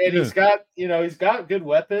comfortable. Yeah, and he's got good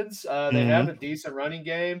weapons. They have a decent running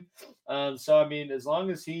game. So I mean, as long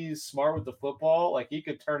as he's smart with the football, like he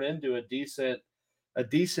could turn into a decent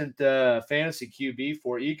fantasy QB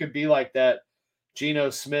for you. He could be like that Geno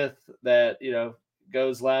Smith that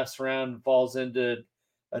goes last round and falls into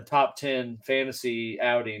a top 10 fantasy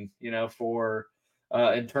outing. For.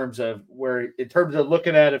 In terms of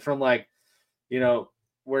looking at it from like,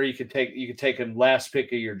 where you could take him last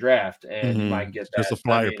pick of your draft and you might get that. Just a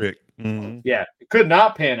flyer pick. Yeah, it could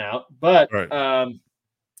not pan out, but I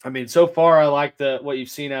mean, so far I like what you've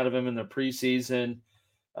seen out of him in the preseason,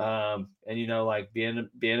 and like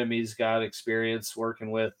Bieniemy's got experience working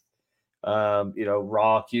with,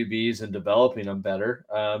 raw QBs and developing them better.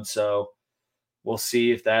 So. We'll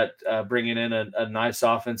see if that bringing in a nice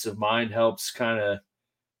offensive mind helps kind of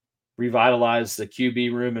revitalize the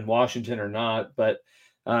QB room in Washington or not. But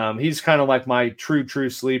he's kind of like my true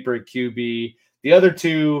sleeper at QB. The other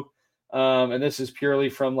two, and this is purely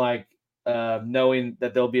from like knowing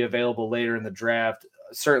that they'll be available later in the draft,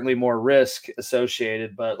 certainly more risk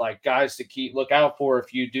associated, but like guys to look out for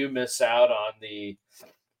if you do miss out on the,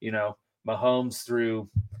 Mahomes through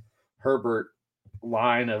Herbert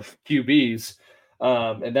line of QBs.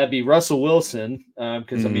 And that'd be Russell Wilson,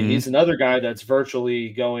 because I mean he's another guy that's virtually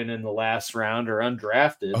going in the last round or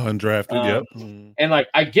undrafted. Undrafted, yep. And like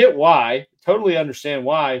I get why, totally understand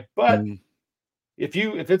why, but if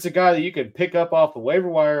it's a guy that you can pick up off the waiver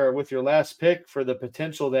wire or with your last pick for the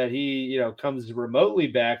potential that he comes remotely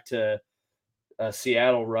back to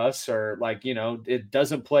Seattle, Russ, or like it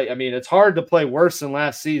doesn't play. I mean, it's hard to play worse than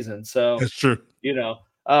last season. So that's true.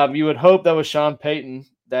 You would hope that with Sean Payton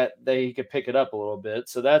that he could pick it up a little bit.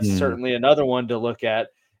 So that's certainly another one to look at.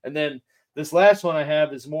 And then this last one I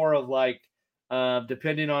have is more of like,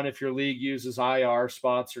 depending on if your league uses IR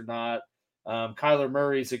spots or not. Kyler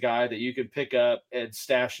Murray's a guy that you can pick up and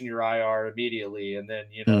stash in your IR immediately. And then,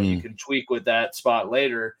 you can tweak with that spot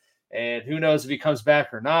later. And who knows if he comes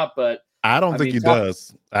back or not, but I don't think he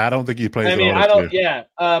does. I don't think he plays. I mean, I don't. Yeah,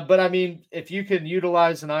 but I mean, if you can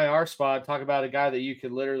utilize an IR spot, talk about a guy that you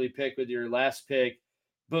could literally pick with your last pick.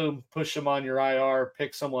 Boom, push him on your IR.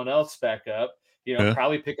 Pick someone else back up.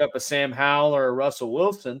 Probably pick up a Sam Howell or a Russell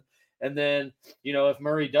Wilson, and then if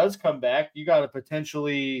Murray does come back, you got a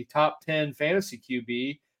potentially top 10 fantasy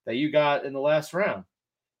QB that you got in the last round.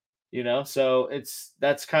 So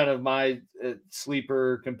that's kind of my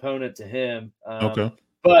sleeper component to him. Okay,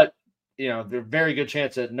 but. There's a very good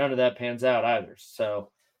chance that none of that pans out either.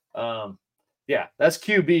 So, that's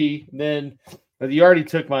QB. Then you already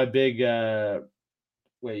took my big.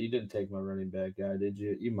 Wait, you didn't take my running back guy, did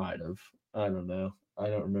you? You might have. I don't know. I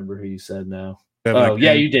don't remember who you said now.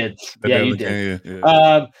 Yeah, you did. Yeah, you did.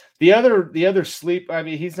 Yeah. The other sleep. I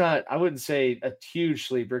mean, he's not. I wouldn't say a huge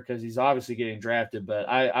sleeper because he's obviously getting drafted. But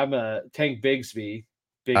I'm a Tank Bigsby,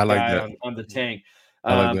 big guy on the Tank.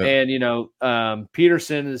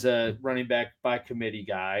 Peterson is a running back by committee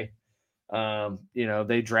guy.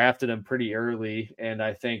 They drafted him pretty early, and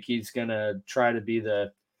I think he's gonna try to be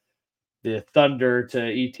the thunder to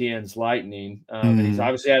ETN's lightning. And he's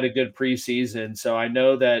obviously had a good preseason, so I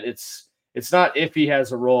know that it's not if he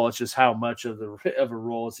has a role, it's just how much of a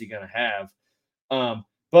role is he gonna have.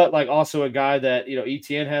 But like also a guy that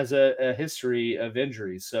ETN has a history of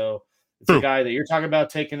injuries, so it's a guy that you're talking about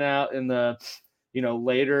taking out in the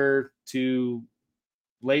later to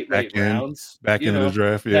late rounds back into the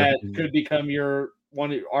draft, that could become your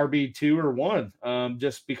RB2 or 1,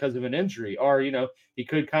 just because of an injury, or he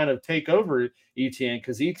could kind of take over ETN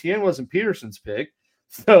because ETN wasn't Peterson's pick,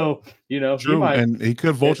 so true, and he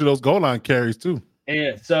could vulture those goal line carries too.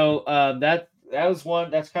 And so that was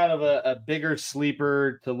one that's kind of a bigger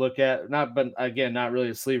sleeper to look at, but again, not really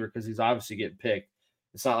a sleeper because he's obviously getting picked.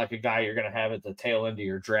 It's not like a guy you're going to have at the tail end of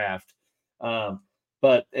your draft.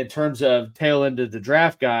 But in terms of tail end of the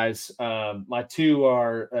draft guys, my two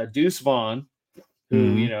are Deuce Vaughn,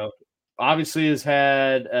 who, obviously has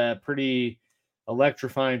had a pretty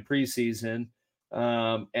electrifying preseason.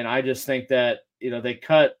 And I just think that, they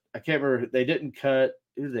cut, I can't remember, they didn't cut,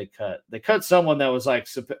 who did they cut? They cut someone that was like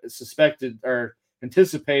suspected or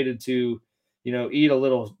anticipated to, eat a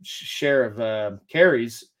little share of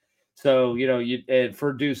carries. So,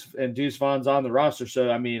 for Deuce Vaughn's on the roster. So,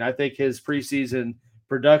 I mean, I think his preseason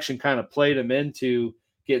production kind of played him into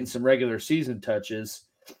getting some regular season touches.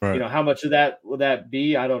 Right. How much of that will that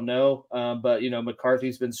be? I don't know. But,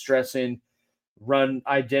 McCarthy's been stressing run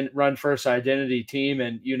first identity team.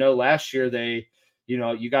 And, last year they,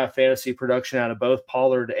 you got fantasy production out of both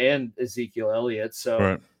Pollard and Ezekiel Elliott.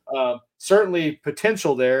 So certainly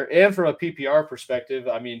potential there. And from a PPR perspective,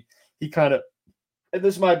 I mean, he kind of, and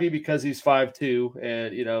this might be because he's 5'2",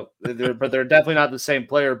 and but they're definitely not the same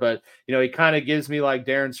player. But he kind of gives me like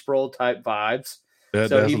Darren Sproles type vibes.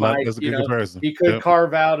 So he might, that's a good comparison. He could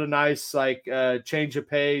carve out a nice like change of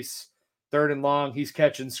pace, 3rd and long. He's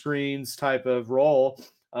catching screens type of role,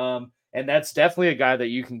 and that's definitely a guy that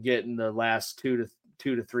you can get in the last 2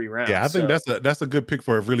 to 3 rounds. Yeah, I think that's a good pick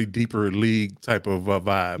for a really deeper league type of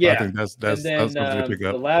vibe. Yeah, I think that's something to pick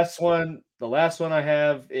up. The last one I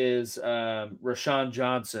have is Rashawn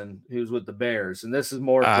Johnson, who's with the Bears, and this is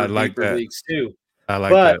more for deeper leagues too. I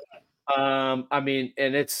like that. I mean,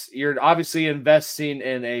 and you're obviously investing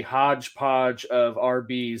in a hodgepodge of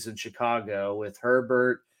RBs in Chicago with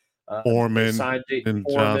Herbert, Foreman, and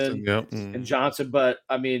Johnson, and Johnson. But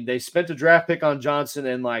I mean, they spent a draft pick on Johnson,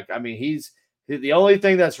 and he's the only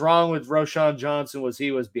thing that's wrong with Rashawn Johnson was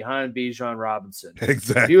he was behind Bijan Robinson.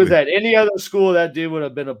 Exactly. If he was at any other school, that dude would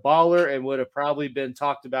have been a baller and would have probably been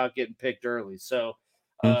talked about getting picked early. So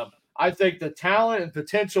I think the talent and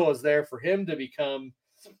potential is there for him to become,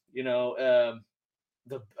 a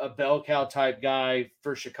bell cow type guy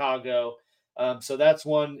for Chicago. So that's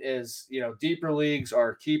one is, deeper leagues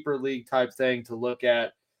or keeper league type thing to look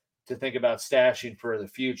at, to think about stashing for the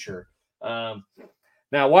future.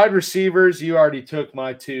 Now, wide receivers, you already took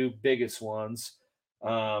my two biggest ones.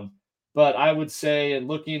 But I would say, in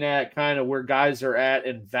looking at kind of where guys are at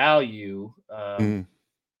in value, I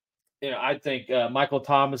think Michael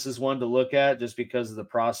Thomas is one to look at just because of the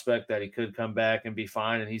prospect that he could come back and be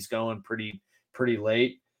fine, and he's going pretty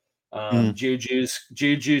late.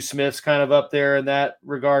 Juju Smith's kind of up there in that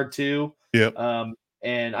regard too. Yep.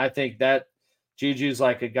 And I think that Juju's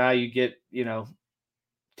like a guy you get,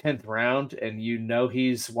 10th round, and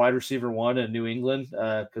he's wide receiver 1 in New England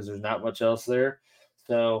because there's not much else there.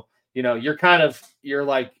 So, you're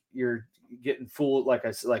getting fooled, like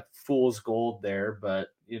I said, like fool's gold there, but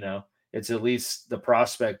it's at least the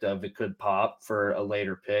prospect of it could pop for a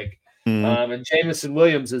later pick. And Jameson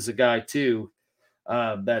Williams is a guy too.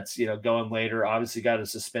 That's going later. Obviously got a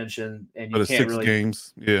suspension, and you can't 6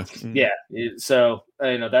 games. Yeah, So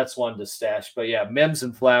that's one to stash. But yeah, Mims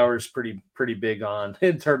and Flowers pretty big on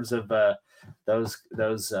in terms of those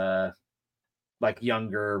like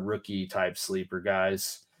younger rookie type sleeper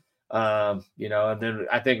guys. And then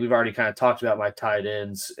I think we've already kind of talked about my tight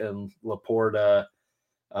ends and Laporta,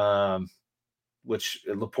 Laporta,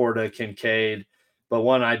 Kincaid. But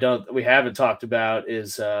one we haven't talked about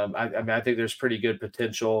is I think there's pretty good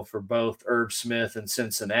potential for both Irv Smith and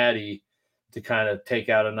Cincinnati to kind of take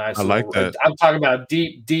out a nice. I like that. I'm talking about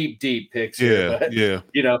deep picks. Yeah, here,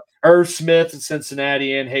 but, Irv Smith in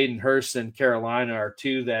Cincinnati and Hayden Hurst in Carolina are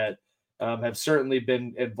two that have certainly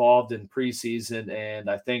been involved in preseason, and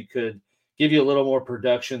I think could give you a little more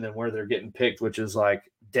production than where they're getting picked, which is like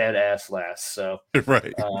dead ass last. So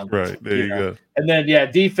right. There you go. And then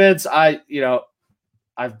defense.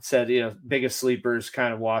 I've said, biggest sleepers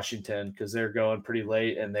kind of Washington because they're going pretty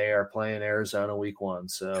late and they are playing Arizona week 1.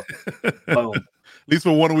 So, boom. At least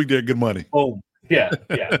for 1 week, they're good money. Boom. Yeah.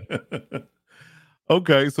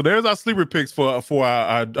 Okay, so there's our sleeper picks for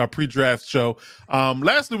our pre-draft show.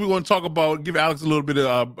 Lastly, we want to talk about, give Alex a little bit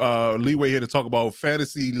of leeway here to talk about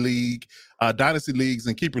fantasy league, dynasty leagues,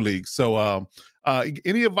 and keeper leagues. So,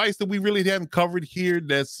 any advice that we really haven't covered here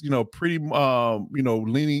that's pretty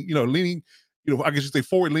leaning. I guess you say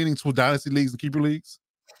forward leaning toward dynasty leagues and keeper leagues.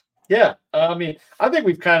 Yeah, I I think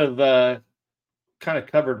we've kind of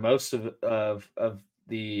covered most of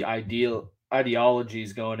the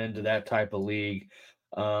ideologies going into that type of league.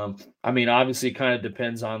 Obviously, it kind of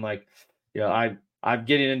depends on I'm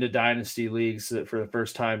getting into dynasty leagues for the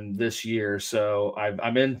first time this year, so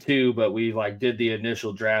I'm in 2, but we did the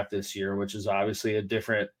initial draft this year, which is obviously a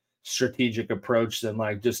different strategic approach than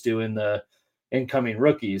just doing the incoming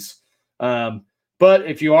rookies. But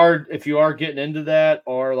if you are getting into that,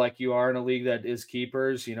 or you are in a league that is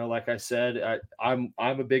keepers, like I said, I'm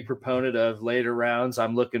a big proponent of later rounds.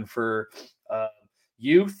 I'm looking for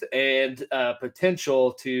youth and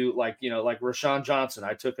potential to like Rashawn Johnson.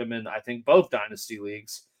 I took him in, I think, both dynasty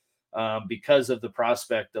leagues because of the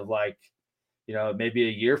prospect of maybe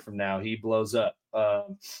a year from now he blows up.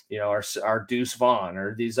 Our Deuce Vaughn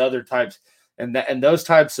or these other types. And those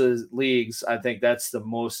types of leagues, I think that's the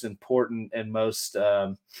most important and most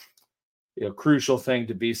crucial thing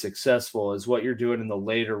to be successful is what you're doing in the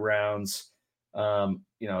later rounds.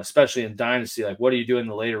 Especially in dynasty, what are you doing in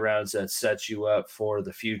the later rounds that sets you up for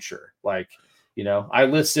the future? I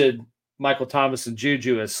listed Michael Thomas and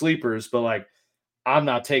Juju as sleepers, but I'm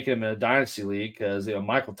not taking them in a dynasty league because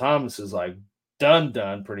Michael Thomas is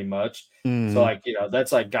done pretty much. So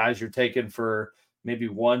that's guys you're taking for maybe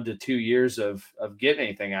 1 to 2 years of getting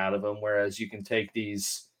anything out of them. Whereas you can take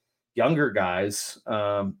these younger guys,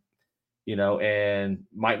 and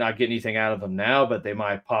might not get anything out of them now, but they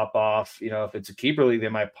might pop off, if it's a keeper league, they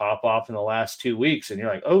might pop off in the last 2 weeks. And you're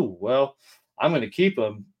like, oh, well, I'm going to keep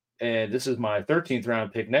them. And this is my 13th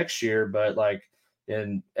round pick next year. But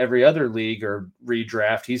in every other league or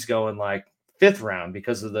redraft, he's going 5th round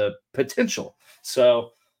because of the potential.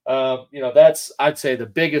 So, that's, I'd say, the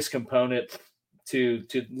biggest component to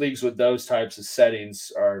leagues with those types of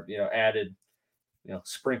settings are, added,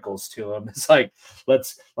 sprinkles to them. It's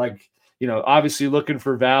obviously looking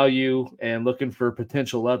for value and looking for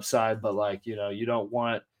potential upside, but you don't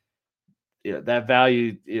want that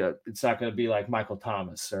value, it's not going to be like Michael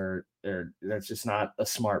Thomas or that's just not a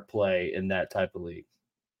smart play in that type of league.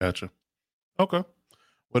 Gotcha. Okay.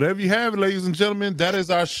 Whatever you have, ladies and gentlemen, that is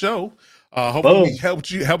our show. Hopefully we helped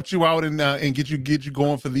you out and get you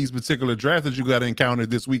going for these particular drafts that you got to encounter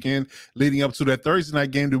this weekend, leading up to that Thursday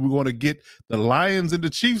night game that we're going to get the Lions and the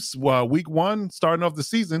Chiefs week 1 starting off the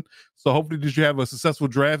season. So hopefully that you have a successful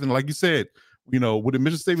draft. And like you said, what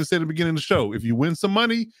Mitchell Stevens said at the beginning of the show, if you win some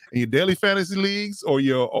money in your daily fantasy leagues or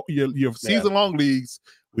your season long leagues,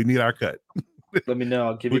 we need our cut. Let me know.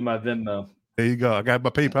 I'll give you my Venmo. There you go. I got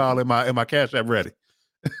my PayPal and my Cash App ready.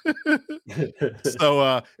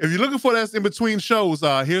 So if you're looking for that in between shows,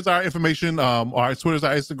 here's our information. Our Twitter's,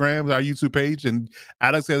 our Instagrams, our YouTube page, and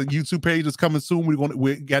Alex has a YouTube page that's coming soon.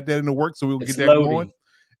 We got that in the works, so we'll get that going,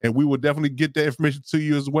 and we will definitely get that information to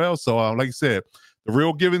you as well. So like I said, The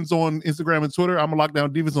Real Givens on Instagram and Twitter. I'm a Lockdown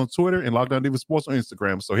Divas on Twitter and Lockdown Divas Sports on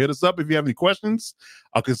Instagram. So hit us up if you have any questions,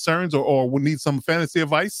 concerns, or we need some fantasy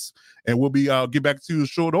advice, and we'll be get back to you in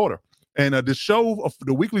short order. And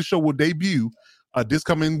the weekly show will debut this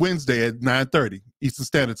coming Wednesday at 9:30 Eastern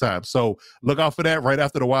Standard Time. So look out for that right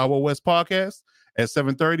after the Wild Wild West podcast at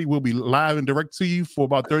 7:30. We'll be live and direct to you for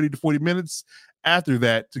about 30 to 40 minutes after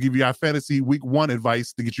that to give you our fantasy week 1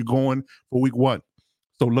 advice to get you going for week 1.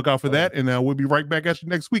 So look out for that, and we'll be right back at you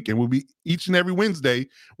next week. And we'll be each and every Wednesday,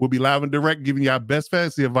 we'll be live and direct giving you our best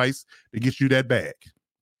fantasy advice to get you that bag.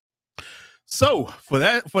 So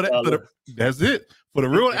that's it. For the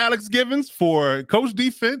real Alex Givens, for Coach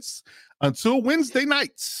Defense, until Wednesday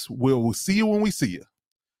nights, we'll see you when we see you.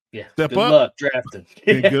 Yeah. Step good up. luck drafting.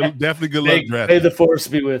 Definitely good luck drafting. May the force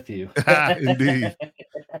be with you. Indeed.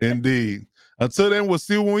 Indeed. Until then, we'll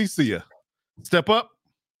see you when we see you. Step up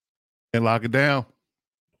and lock it down.